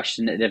it's a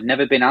question that they've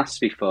never been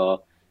asked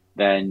before,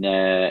 then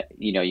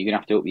you're going to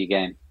have to up your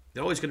game.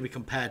 They're always going to be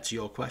compared to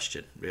your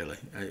question, really.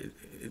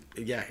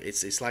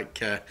 It's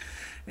like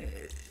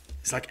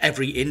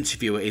every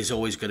interviewer is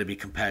always going to be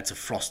compared to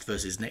Frost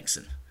versus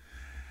Nixon.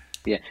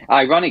 Yeah,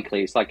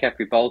 ironically, it's like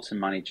every Bolton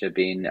manager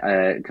being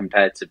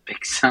compared to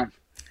Big Sam.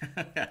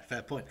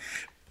 Fair point.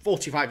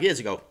 45 years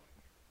ago,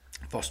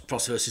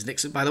 Frost versus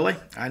Nixon, by the way.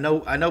 I know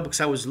because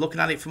I was looking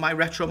at it for my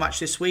retro match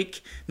this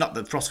week. Not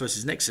the Frost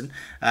versus Nixon.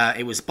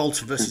 It was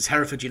Bolton versus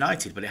Hereford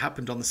United, but it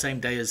happened on the same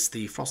day as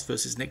the Frost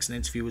versus Nixon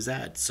interview was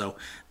aired. So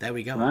there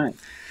we go. Right.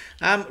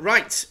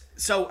 Right.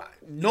 So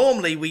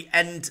normally we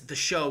end the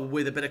show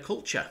with a bit of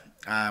culture.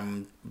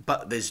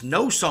 But there's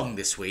no song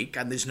this week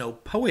and there's no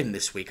poem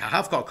this week. I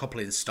have got a couple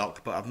in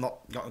stock, but I'm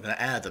not going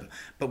to air them.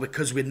 But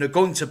because we're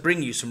going to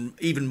bring you some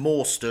even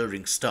more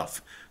stirring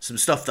stuff, some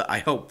stuff that I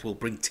hope will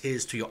bring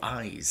tears to your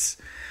eyes.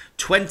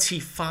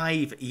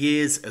 25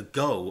 years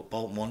ago,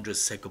 Bolton Wanderers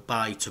said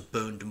goodbye to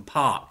Burnden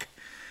Park.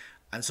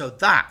 And so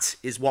that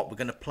is what we're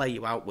going to play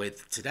you out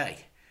with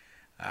today.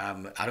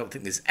 I don't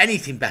think there's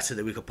anything better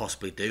that we could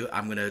possibly do.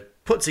 I'm going to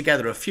put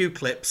together a few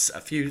clips,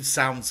 a few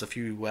sounds, a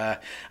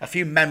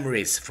few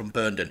memories from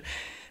Burnden.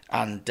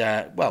 And,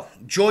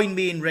 join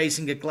me in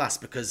raising a glass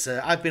because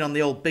I've been on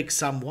the old Big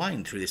Sam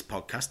wine through this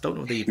podcast. Don't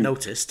know whether you've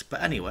noticed,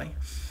 but anyway.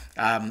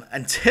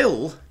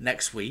 Until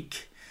next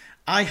week,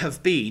 I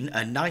have been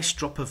a nice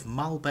drop of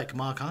Malbec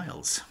Mark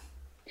Isles.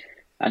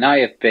 And I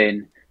have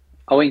been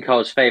Owen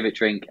Cole's favourite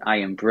drink,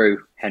 Irn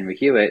Bru, Henry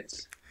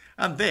Hewitt.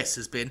 And this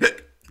has been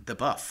The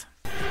Buff.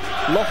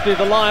 Lofty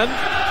the Lion,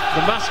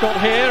 the mascot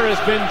here, has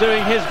been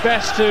doing his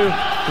best to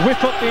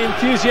whip up the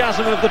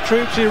enthusiasm of the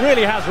troops. He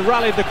really has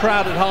rallied the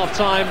crowd at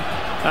half-time,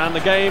 and the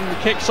game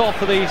kicks off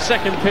for the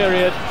second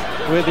period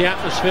with the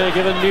atmosphere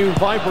given new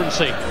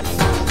vibrancy.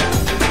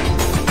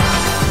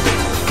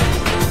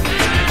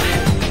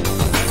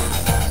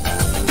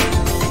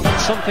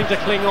 That's something to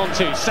cling on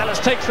to.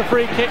 Sellers takes the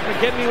free kick,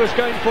 McGinley was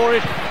going for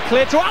it,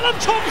 clear to Alan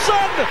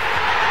Thompson!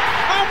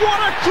 And what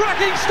a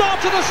cracking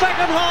start to the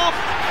second half!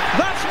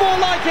 That's more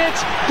like it.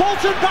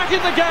 Bolton back in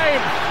the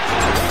game.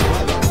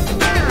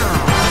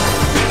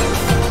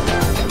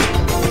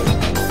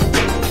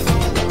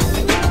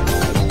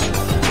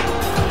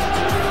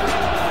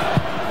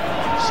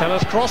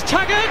 Sellers cross,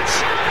 Taggart,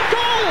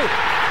 goal!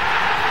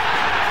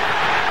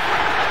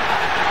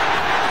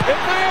 It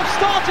may have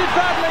started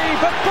badly,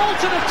 but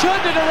Bolton have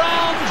turned it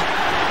around.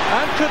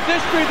 And could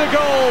this be the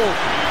goal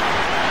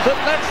that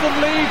lets them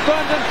leave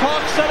Burnden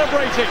Park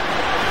celebrating?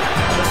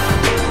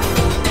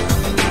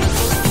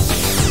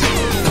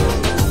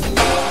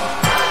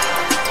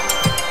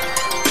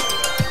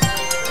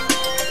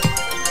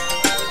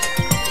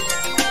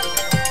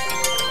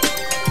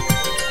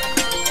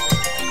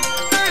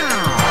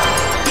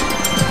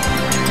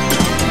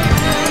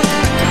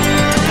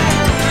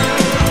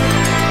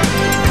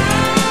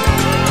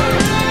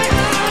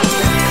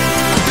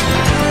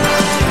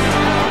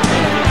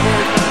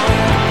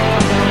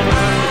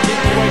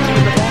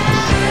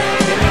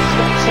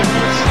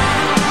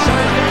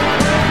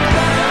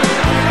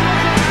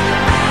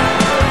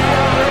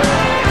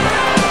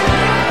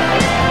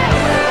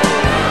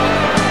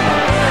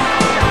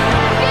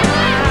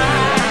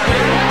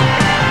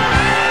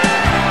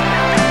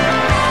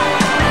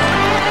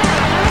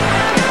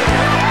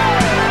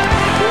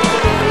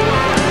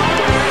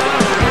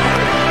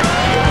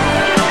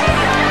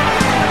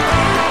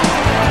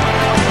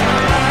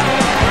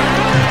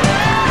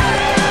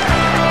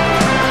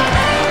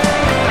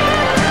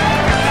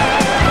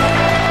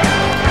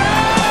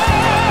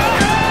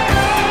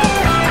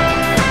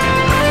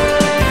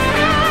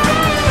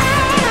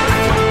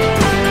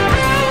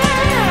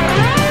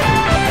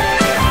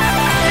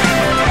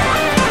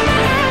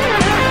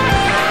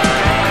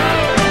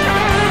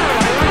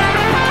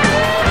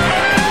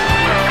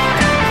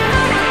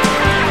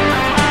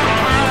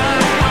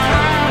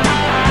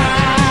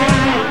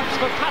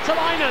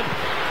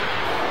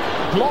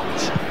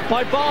 Blocked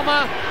by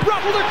Barmer,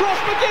 rattled across,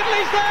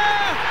 McGinley's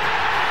there!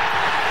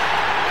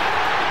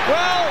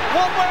 Well,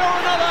 one way or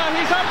another,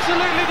 he's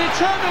absolutely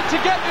determined to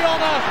get the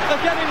honour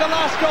of getting the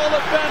last goal at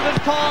Burnden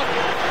Park.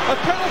 A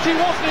penalty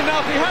wasn't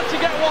enough, he had to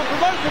get one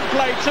from open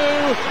play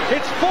too.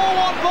 It's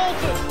 4-1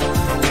 Bolton.